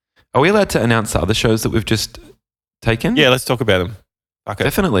shit. Are we allowed to announce the other shows that we've just taken? Yeah, let's talk about them. Okay.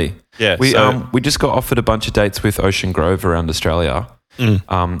 Definitely. Yeah. We just got offered a bunch of dates with Ocean Grove around Australia.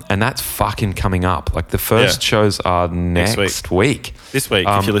 And that's fucking coming up. Like the first shows are next week. This week,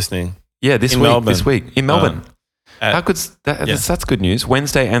 if you're listening. Yeah, this week in Melbourne. How good's that? Yeah. That's good news.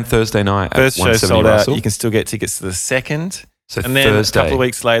 Wednesday and Thursday night. First at show 170 sold out. Russell. You can still get tickets to the second. So and then Thursday. a couple of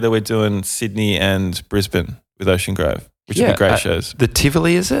weeks later, we're doing Sydney and Brisbane with Ocean Grove, which will be great shows. The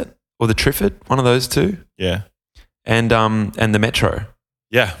Tivoli, is it? Or the Triffid? One of those two. Yeah. And the Metro.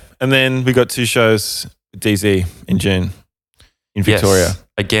 Yeah. And then we got 2 shows with DZ in June in Victoria. Yes.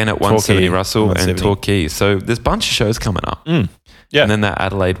 Again at 170 Torquay, Russell 170. and Torquay. So there's a bunch of shows coming up. Yeah. And then that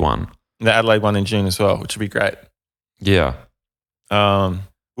Adelaide one. The Adelaide one in June as well, which would be great. Yeah.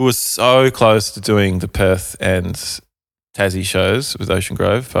 We were so close to doing the Perth and Tassie shows with Ocean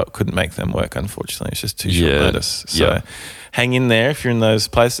Grove, but couldn't make them work, unfortunately. It's just too short notice. So hang in there if you're in those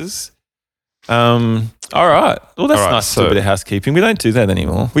places. All right. Well, that's nice to do a bit of housekeeping. We don't do that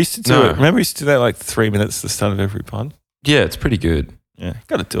anymore. We used to do it. Remember we used to do that like 3 minutes at the start of every pod? Yeah, it's pretty good. Yeah.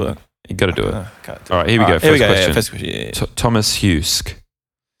 Got to do it. You got to do it. Can't do All right, here we go. Here we First go. question. Yeah, first question. Yeah. Thomas Husk.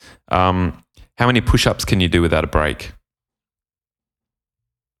 How many push-ups can you do without a break?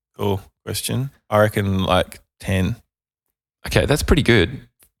 Oh, question. I reckon like 10. Okay, that's pretty good.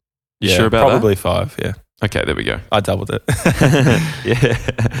 You sure about probably 5, yeah. that? Okay, there we go. I doubled it. Yeah.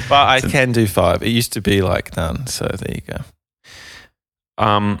 But I can do 5. It used to be like none, so there you go.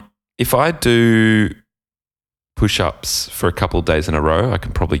 If I do push-ups for a couple of days in a row, I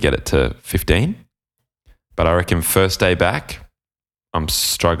can probably get it to 15. But I reckon first day back, I'm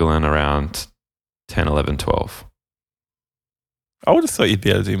struggling around 10, 11, 12. I would have thought you'd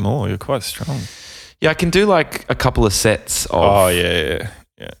be able to do more. You're quite strong. Yeah, I can do like a couple of sets of Oh, yeah.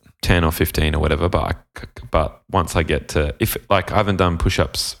 10 or 15 or whatever. But once I get to, I haven't done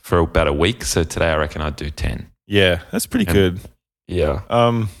push-ups for about a week. So today I reckon I'd do 10. Yeah, that's pretty And- good. Yeah.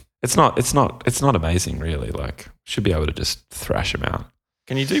 Um, It's not amazing really. Like should be able to just thrash them out.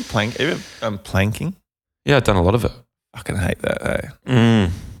 can you do planking? Yeah, I've done a lot of it. I fucking hate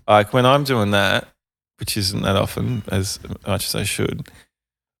that, Like when I'm doing that, which isn't that often as much as I should,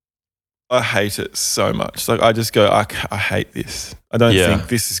 I hate it so much. Like I just go, I hate this. I don't Yeah. think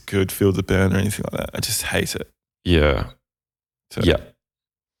this is good, feel the burn or anything like that. I just hate it. Yeah. So, Yeah.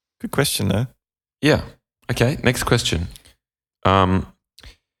 Good question though. Yeah. Okay. Next question. Can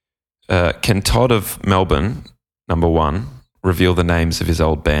Todd of Melbourne, number 1, reveal the names of his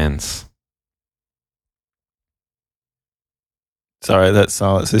old bands? Sorry, that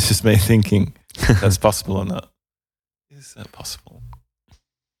silence is just me thinking that's possible or not. Is that possible?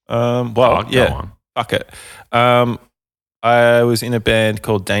 Well, Go yeah. on. Fuck it. I was in a band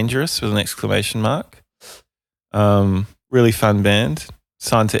called Dangerous with an exclamation mark. Really fun band.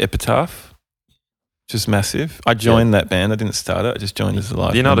 Signed to Epitaph, which is massive. I joined that band. I didn't start it. I just joined as a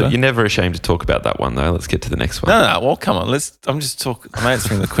live member. You're never ashamed to talk about that one though. Let's get to the next one. No. Well, come on. I'm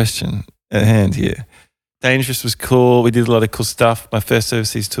answering the question at hand here. Dangerous was cool. We did a lot of cool stuff. My first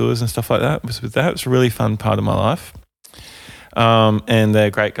overseas tours and stuff like that was with that. It was a really fun part of my life. And they're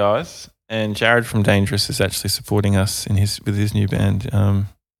great guys. And Jared from Dangerous is actually supporting us with his new band in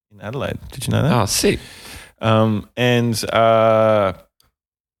Adelaide. Did you know that? Oh, sick. And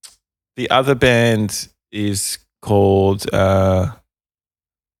the other band is called Go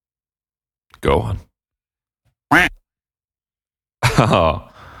on. Oh,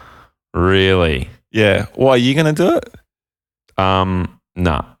 really? yeah. Why are you going to do it?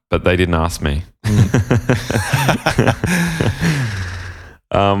 Nah, but they didn't ask me.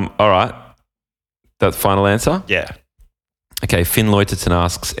 All right. That's final answer? Yeah. Okay, Finn Loiterton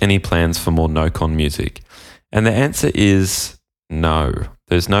asks, any plans for more no-con music? And the answer is no.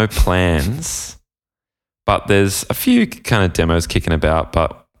 There's no plans, but there's a few kind of demos kicking about.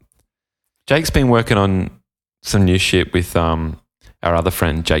 But Jake's been working on some new shit with our other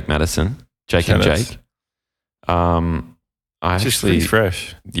friend, Jake Madison. Jake and Shout outs. Jake. I It's just actually, pretty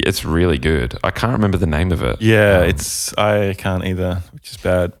fresh. it's really good. I can't remember the name of it. Yeah, I can't either, which is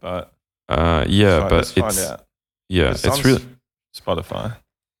bad, but yeah, but let's find it's out. yeah, It's it's on really Spotify.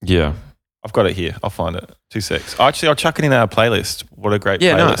 yeah. I've got it here. I'll find it. 2 secs. Actually, I'll chuck it in our playlist. What a great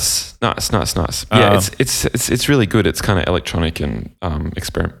Yeah, playlist. nice. Yeah, it's really good. It's kind of electronic and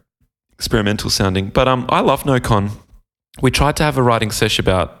experimental sounding. But I love no-con. We tried to have a writing sesh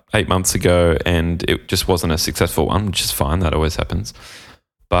about 8 months ago, and it just wasn't a successful one, which is fine. That always happens.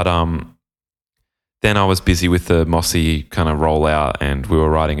 But then I was busy with the Mossy kind of rollout, and we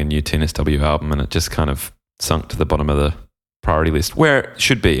were writing a new TNSW album, and it just kind of sunk to the bottom of the priority list, where it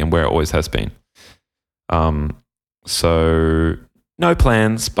should be and where it always has been. So no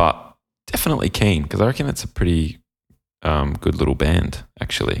plans, but definitely keen, because I reckon it's a pretty good little band,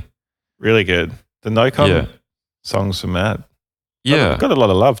 actually. Really good. The no-con Yeah. songs were mad. Yeah. Got a lot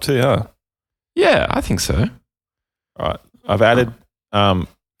of love too, huh? Yeah, I think so. All right. I've added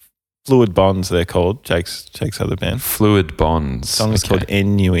Fluid Bonds, they're called. Jake's other band. Fluid Bonds. The song is Okay. called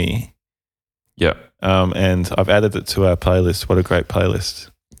Ennui. Yeah. And I've added it to our playlist. What a great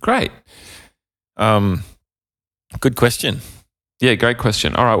playlist. Great. Good question. Yeah, great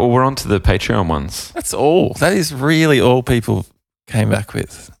question. All right, well, we're on to the Patreon ones. That's all. That is really all people came back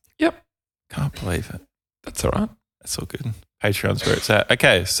with. Yep. Can't believe it. That's all right. That's all good. Patreon's where it's at.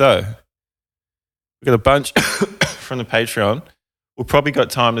 Okay, so we've got a bunch from the Patreon. We've probably got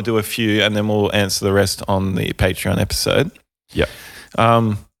time to do a few and then we'll answer the rest on the Patreon episode. Yep.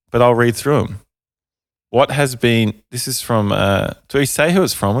 But I'll read through them. What has been, this is from, do we say who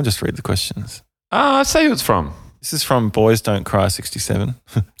it's from or just read the questions? Say who it's from. This is from Boys Don't Cry 67.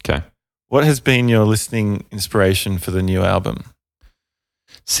 Okay. What has been your listening inspiration for the new album?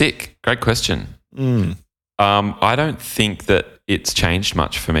 Sick. Great question. I don't think that it's changed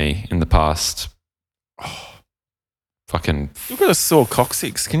much for me in the past. Fucking. You've got a sore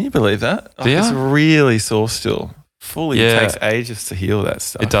coccyx. Can you believe that? Do ya? It's really sore still fully Yeah. takes ages to heal that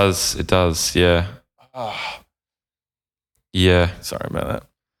stuff. It does. It does. Yeah. Oh, Yeah. sorry about that.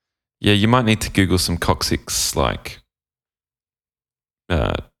 Yeah. You might need to Google some coccyx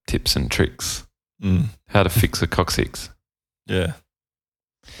tips and tricks. Mm, How to fix a coccyx. yeah.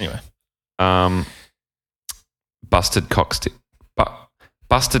 Anyway. Busted Coccyx.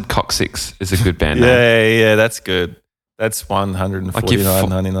 Busted Coccyx is a good band name. Yeah, that's good. That's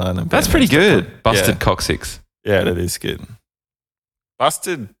 $149.99. That's pretty good. Yeah. Busted Coccyx. Yeah, that is good.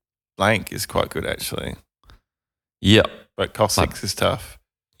 Busted blank is quite good actually, Yep. but Coccyx is tough.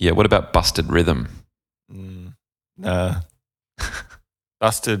 Yeah. What about Busted Rhythm? Nah.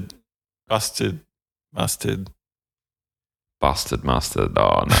 Busted, mustard. Busted Mustard.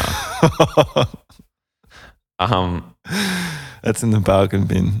 Oh no. That's in the bargain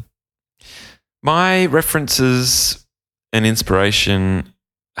bin. My references and inspiration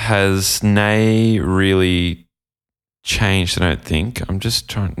has really changed, I don't think. I'm just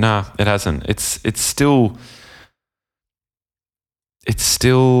trying. Nah, it hasn't. It's still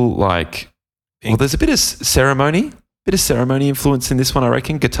like, well, there's a bit of ceremony influence in this one, I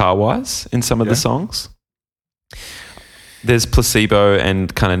reckon, guitar wise, in some of the songs. There's Placebo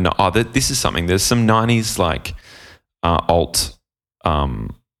and kind of, this is something. There's some 90s like alt.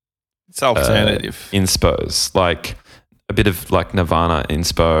 It's alternative. Inspos, like a bit of like Nirvana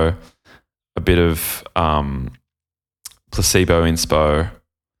inspo, a bit of Placebo inspo,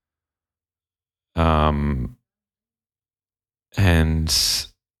 and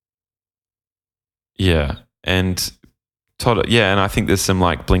yeah, and Todd, yeah, and I think there's some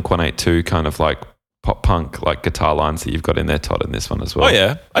like Blink-182 kind of like pop punk like guitar lines that you've got in there, Todd, in this one as well. Oh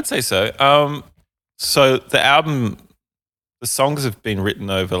yeah, I'd say so. So the album, the songs have been written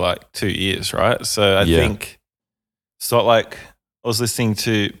over like 2 years, right? So I think it's not like I was listening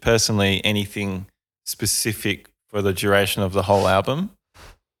to personally anything specific for the duration of the whole album.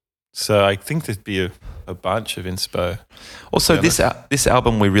 So I think there'd be a bunch of inspo. Also, this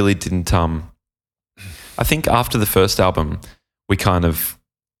album we really didn't. I think after the first album, we kind of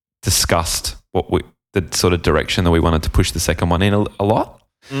discussed the sort of direction that we wanted to push the second one in a lot.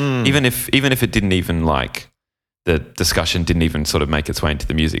 Even if it didn't even like, the discussion didn't even sort of make its way into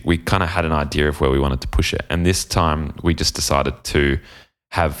the music, we kind of had an idea of where we wanted to push it. And this time we just decided to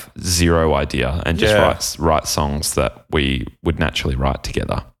have zero idea and just write songs that we would naturally write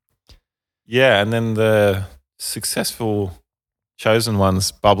together. Yeah, and then the successful chosen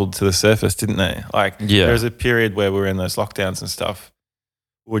ones bubbled to the surface, didn't they? Like there was a period where we were in those lockdowns and stuff.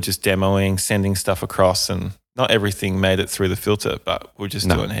 We were just demoing, sending stuff across, and not everything made it through the filter, but we're just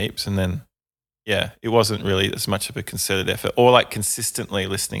doing heaps. And then, it wasn't really as much of a concerted effort or like consistently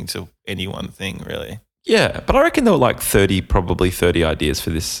listening to any one thing really. Yeah, but I reckon there were like probably 30 ideas for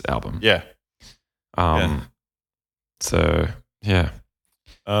this album. Yeah. So, yeah.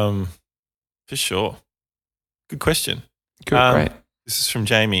 For sure. Good question. Good, great. This is from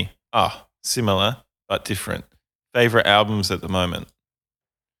Jamie. Similar but different. Favorite albums at the moment?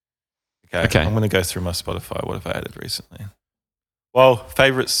 Okay. I'm going to go through my Spotify. What have I added recently? Well,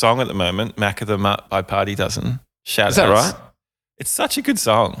 favorite song at the moment, Mac of the Mutt by Party Dozen. Shout out. Is that right? It's such a good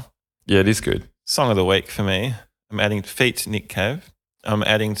song. Yeah, it is good. Song of the week for me. I'm adding feat Nick Cave. I'm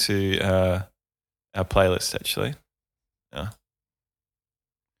adding to our playlist actually. Yeah.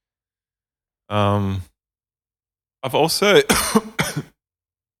 I've also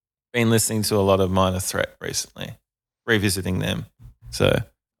been listening to a lot of Minor Threat recently, revisiting them. So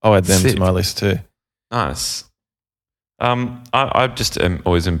I'll add them to my list too. Nice. I just am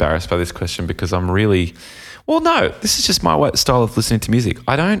always embarrassed by this question because I'm really, this is just my style of listening to music.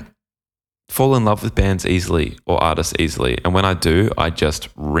 I don't fall in love with bands easily or artists easily. And when I do, I just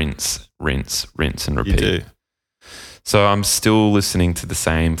rinse and repeat. You do. So I'm still listening to the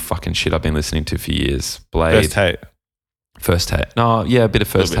same fucking shit I've been listening to for years. Blade. First Hate. No, yeah, a bit of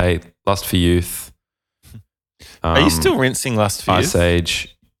First Hate. Lust for Youth. Are you still rinsing Lust for Youth? Ice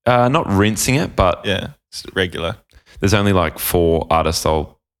Age. Not rinsing it, but yeah, it's regular. There's only like 4 artists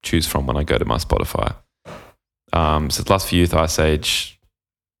I'll choose from when I go to my Spotify. So it's Lust for Youth, Ice Age,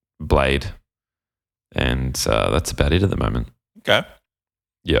 Blade, and that's about it at the moment. Okay.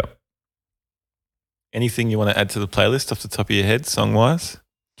 Yeah. Anything you want to add to the playlist off the top of your head, song-wise?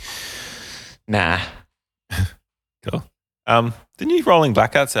 Nah. Cool. The new Rolling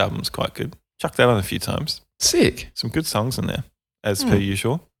Blackouts album's quite good. Chuck that on a few times. Sick. Some good songs in there, as per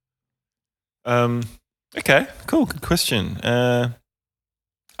usual. Okay, cool. Good question. All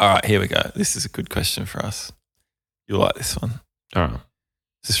right, here we go. This is a good question for us. You'll like this one. All right.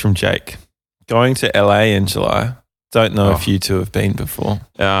 This is from Jake. Going to LA in July. Don't know Oh. if you two have been before.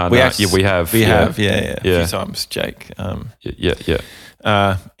 We actually- we have. We yeah. have, a Yeah. few times, Jake.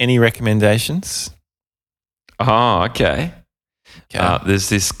 Yeah. Any recommendations? Oh, okay. Okay. There's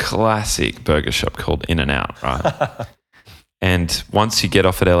this classic burger shop called In-N-Out, right? And once you get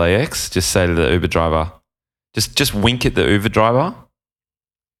off at LAX, just say to the Uber driver, just wink at the Uber driver,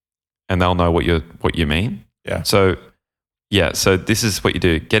 and they'll know what you mean. Yeah. So this is what you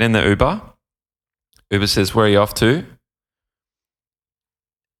do: get in the Uber. Uber says, "Where are you off to?"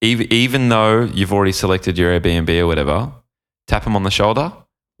 Even though you've already selected your Airbnb or whatever, tap them on the shoulder,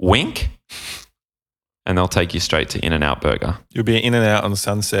 wink, and they'll take you straight to In-N-Out Burger. You'll be in and out on the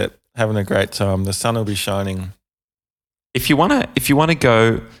sunset, having a great time. The sun will be shining. If you wanna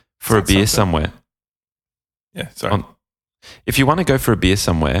go for a It's not beer sunset. somewhere, Yeah, sorry. if you want to go for a beer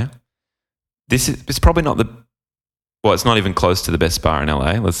somewhere, it's probably not it's not even close to the best bar in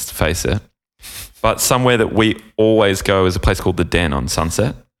LA, let's face it. But somewhere that we always go is a place called The Den on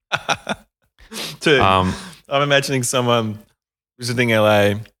Sunset. Dude, Um, I'm imagining someone visiting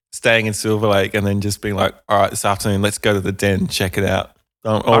LA, staying in Silver Lake, and then just being like, all right, this afternoon, let's go to the Den, check it out.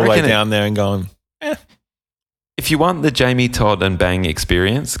 Going all the way reckon down there and going, if you want the Jamie Todd and Bang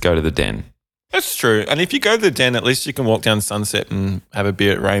experience, go to The Den. that's true. And if you go to the Den, at least you can walk down Sunset and have a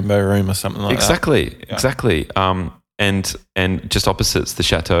beer at Rainbow Room or something like Exactly. Yeah. Exactly. And just opposite's the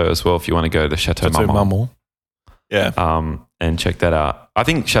Chateau as well if you want to go to Chateau that. Marmont. Mummel. Yeah. And check that out. I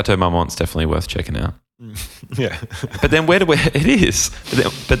think Chateau Marmont's definitely worth checking out. Yeah. But then where do we it is.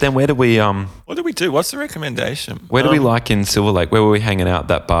 But then where do we What do we do? What's the recommendation? where do we like in Silver Lake? Where were we hanging out at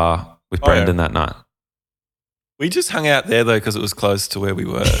that bar with Oh, yeah. Brendan that night? We just hung out there though because it was close to where we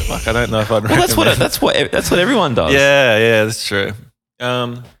were. Like I don't know if I'd Well, recommend. that's what everyone does. Yeah, that's true.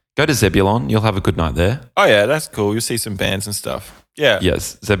 Go to Zebulon. You'll have a good night there. Oh yeah, that's cool. You'll see some bands and stuff. Yeah.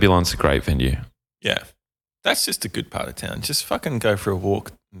 Yes, Zebulon's a great venue. Yeah. That's just a good part of town. Just fucking go for a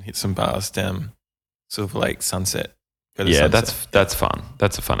walk and hit some bars down Silver Lake Sunset. Go to Yeah, Sunset. that's fun.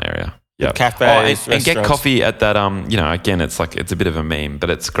 That's a fun area. Yeah, cafes, and get restaurants. coffee at that. Again, it's a bit of a meme, but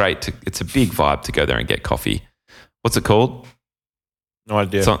it's great. It's a big vibe to go there and get coffee. What's it called? No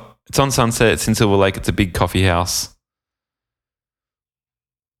idea. It's on Sunset. It's in Silver Lake. It's a big coffee house.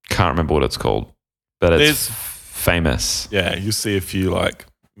 Can't remember what it's called, but it's There's- famous. Yeah, you see a few like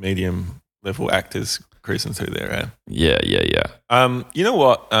medium level actors cruising through there, right? Yeah. You know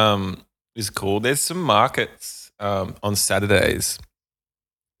what is cool? There's some markets on Saturdays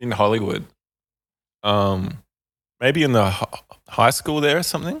in Hollywood. Maybe in the high school there or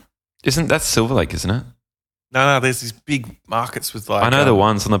something. Isn't that Silver Lake? Isn't it? No, there's these big markets with like. I know the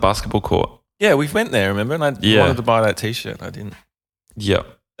ones on the basketball court. Yeah, we went there, remember? And I Yeah. wanted to buy that T-shirt. I didn't. Yeah.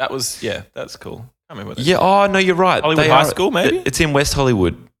 That's cool. I remember that. Yeah. Oh no, you're right. Hollywood They High are- School, maybe? It's in West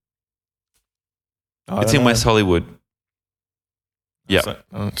Hollywood. I It's don't in know. West Hollywood. Yeah.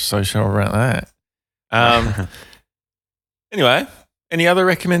 I'm not so sure about that. Anyway, any other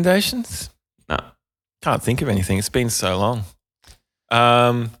recommendations? No. Can't think of anything. It's been so long.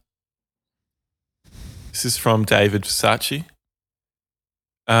 This is from David Versace.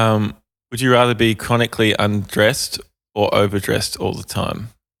 Would you rather be chronically undressed or overdressed all the time?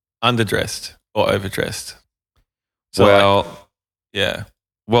 Underdressed or overdressed? So yeah.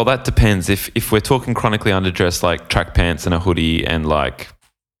 Well, that depends. If we're talking chronically underdressed, like track pants and a hoodie and like,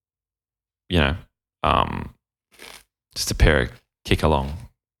 just a pair of kick-along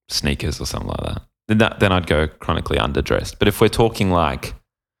sneakers or something like that, then I'd go chronically underdressed. But if we're talking like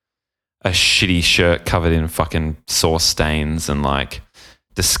a shitty shirt covered in fucking sauce stains and like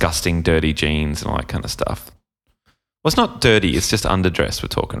disgusting dirty jeans and all that kind of stuff. Well, it's not dirty. It's just underdressed we're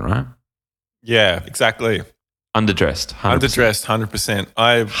talking, right? Yeah, exactly. Underdressed. 100%. Underdressed, 100%.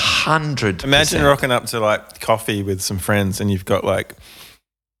 I 100%. imagine rocking up to like coffee with some friends and you've got like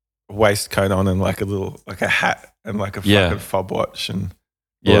a waistcoat on and like a hat and like a Yeah. fucking fob watch and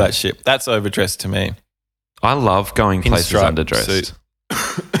all Yeah. that shit. That's overdressed to me. I love going places Pinstripe underdressed. suit.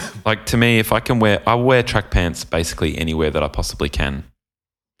 Like to me, if I can I wear track pants basically anywhere that I possibly can.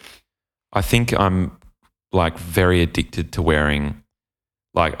 I think I'm like very addicted to wearing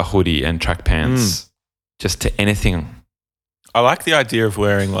like a hoodie and track pants just to anything. I like the idea of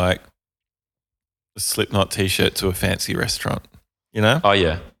wearing like a Slipknot t-shirt to a fancy restaurant, you know? Oh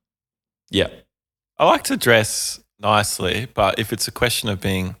yeah. Yeah. I like to dress nicely, but if it's a question of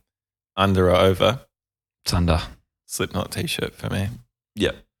being under or over, It's under. Slipknot t-shirt for me.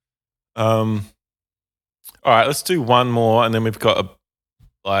 Yeah. All right, let's do one more and then we've got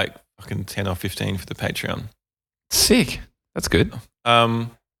like fucking 10 or 15 for the Patreon. Sick. That's good.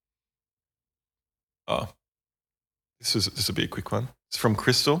 This will be a quick one. It's from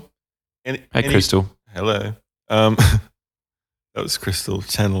Crystal. Hey, Crystal. Hello. That was Crystal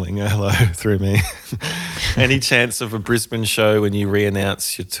channeling a hello through me. Any chance of a Brisbane show when you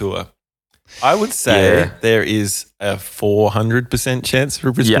re-announce your tour? I would say there is a 400% chance for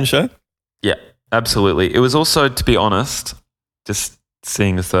a Brisbane show. Yeah, absolutely. It was also, to be honest, just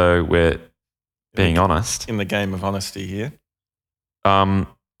seeing as though we're being honest. In the game of honesty here.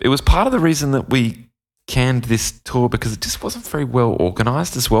 It was part of the reason that we canned this tour because it just wasn't very well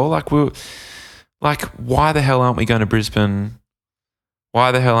organised as well. Why the hell aren't we going to Brisbane?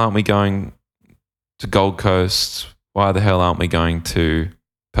 Why the hell aren't we going to Gold Coast? Why the hell aren't we going to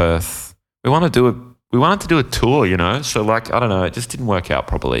Perth? We wanted to do a tour, you know? So I don't know, it just didn't work out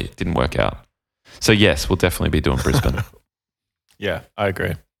properly. It didn't work out. So yes, we'll definitely be doing Brisbane. Yeah, I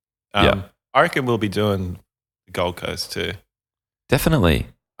agree. Yeah. I reckon we'll be doing the Gold Coast too. Definitely.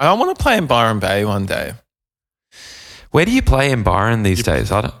 I want to play in Byron Bay one day. Where do you play in Byron these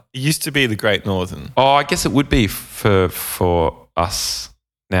days? It used to be the Great Northern. Oh, I guess it would be for us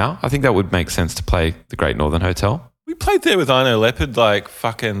now. I think that would make sense to play the Great Northern Hotel. We played there with I Know Leopard like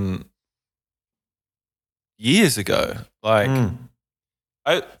fucking years ago.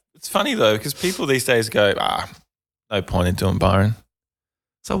 It's funny though because people these days go, no point in doing Byron.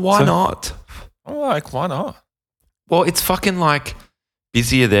 So why not? I'm like, why not? Well, it's fucking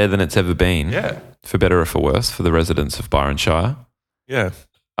busier there than it's ever been. Yeah. For better or for worse, for the residents of Byron Shire. Yeah.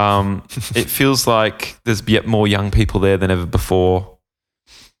 It feels like there's yet more young people there than ever before.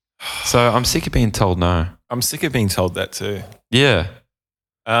 So I'm sick of being told no. I'm sick of being told that too. Yeah.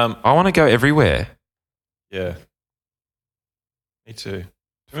 I want to go everywhere. Yeah. Me too.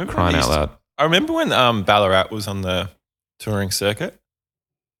 Crying out loud. I remember when Ballarat was on the touring circuit.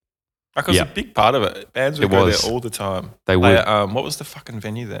 It was a big part of it. Bands would go there all the time. They would. What was the fucking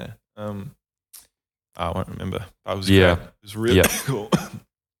venue there? I won't remember. It was great. It was really cool.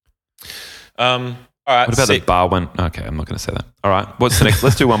 All right. What about the bar one? Okay, I'm not going to say that. All right. What's the next?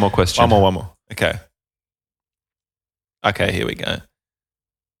 Let's do one more question. One more. Okay. Okay, here we go.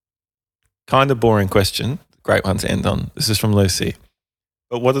 Kind of boring question. Great one to end on. This is from Lucy.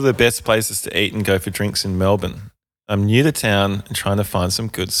 But what are the best places to eat and go for drinks in Melbourne? I'm new to town and trying to find some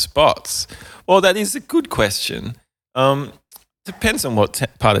good spots. Well, that is a good question. Depends on what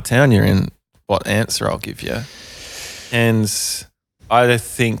part of town you're in, what answer I'll give you. And I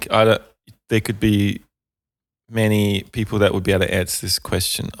think there could be many people that would be able to answer this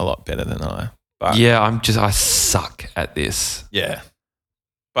question a lot better than I. But yeah, I suck at this. Yeah.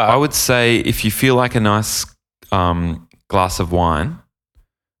 But I would say if you feel like a nice glass of wine,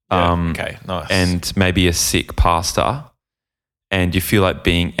 okay, nice. and maybe a sick pasta, and you feel like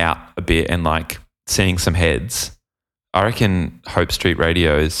being out a bit and seeing some heads, I reckon Hope Street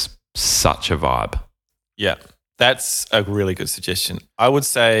Radio is such a vibe. Yeah, that's a really good suggestion. I would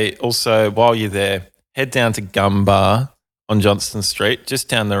say also while you're there, head down to Gum Bar on Johnston Street, just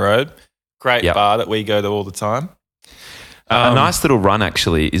down the road. Great bar that we go to all the time. A nice little run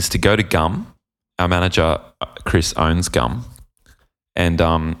actually is to go to Gum. Our manager, Chris, owns Gum. And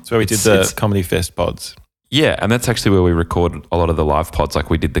so we did the Comedy Fest pods. Yeah, and that's actually where we record a lot of the live pods.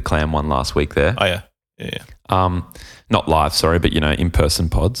 We did the Clam one last week there. Oh, yeah. Yeah. Not live, sorry, but, in-person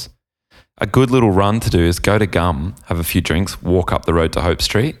pods. A good little run to do is go to Gum, have a few drinks, walk up the road to Hope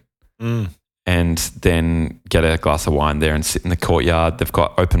Street, and then get a glass of wine there and sit in the courtyard. They've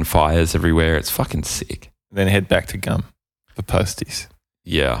got open fires everywhere. It's fucking sick. And then head back to Gum for posties.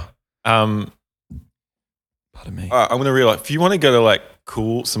 Yeah. Pardon me. I'm going to realize, if you want to go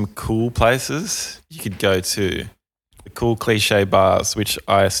to some cool places, you could go to the cool cliche bars, which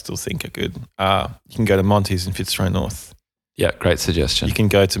I still think are good. You can go to Monty's in Fitzroy North. Yeah, great suggestion. You can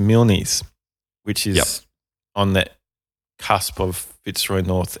go to Milne's, which is on that cusp of Fitzroy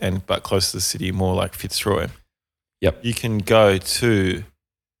North but close to the city, more like Fitzroy. Yep. You can go to,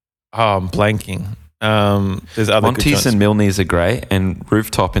 I'm blanking. There's other Monty's and Milne's are great, and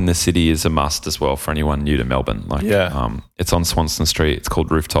Rooftop in the city is a must as well for anyone new to Melbourne. It's on Swanston Street. It's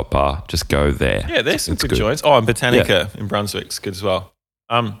called Rooftop Bar. Just go there. Yeah, there's some good joints. Oh, and Botanica in Brunswick's good as well.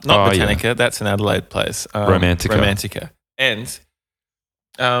 Not Botanica. That's an Adelaide place. Romantica. And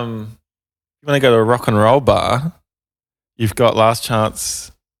you want to go to a rock and roll bar? You've got Last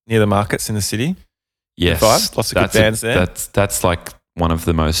Chance near the markets in the city. Yes, lots of good bands there. That's one of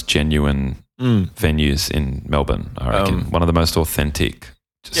the most genuine venues in Melbourne, I reckon. One of the most authentic,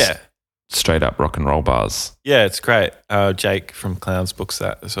 straight up rock and roll bars. Yeah, it's great. Jake from Clowns books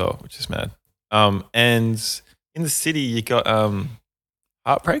that as well, which is mad. And in the city, you got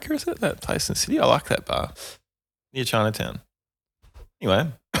Heartbreaker, is it? That place in the city? I like that bar near Chinatown.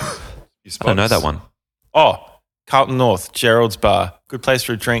 Anyway, I don't know that one. Oh, Carlton North, Gerald's Bar. Good place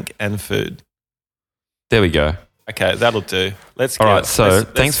for a drink and food. There we go. Okay, that'll do. Let's go. All right, so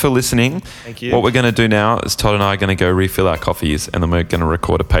thanks for listening. Thank you. What we're going to do now is Todd and I are going to go refill our coffees and then we're going to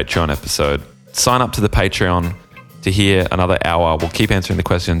record a Patreon episode. Sign up to the Patreon to hear another hour. We'll keep answering the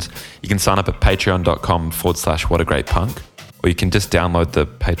questions. You can sign up at patreon.com/whatagreatpunk, or you can just download the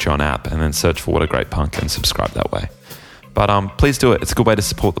Patreon app and then search for What a Great Punk and subscribe that way. But please do it. It's a good way to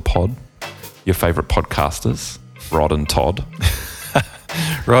support the pod. Your favourite podcasters, Rod and Todd.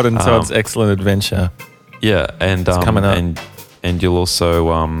 Rod and Todd's Excellent Adventure. Yeah, and coming up. And you'll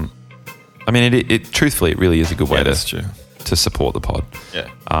also, I mean, it truthfully, it really is a good way that's true. to support the pod. Yeah.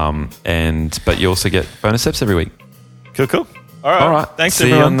 But you also get bonus steps every week. Cool. All right. Thanks,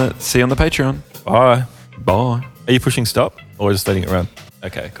 see everyone. See you on the Patreon. Bye. Bye. Are you pushing stop or just letting it run?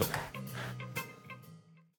 Okay, cool.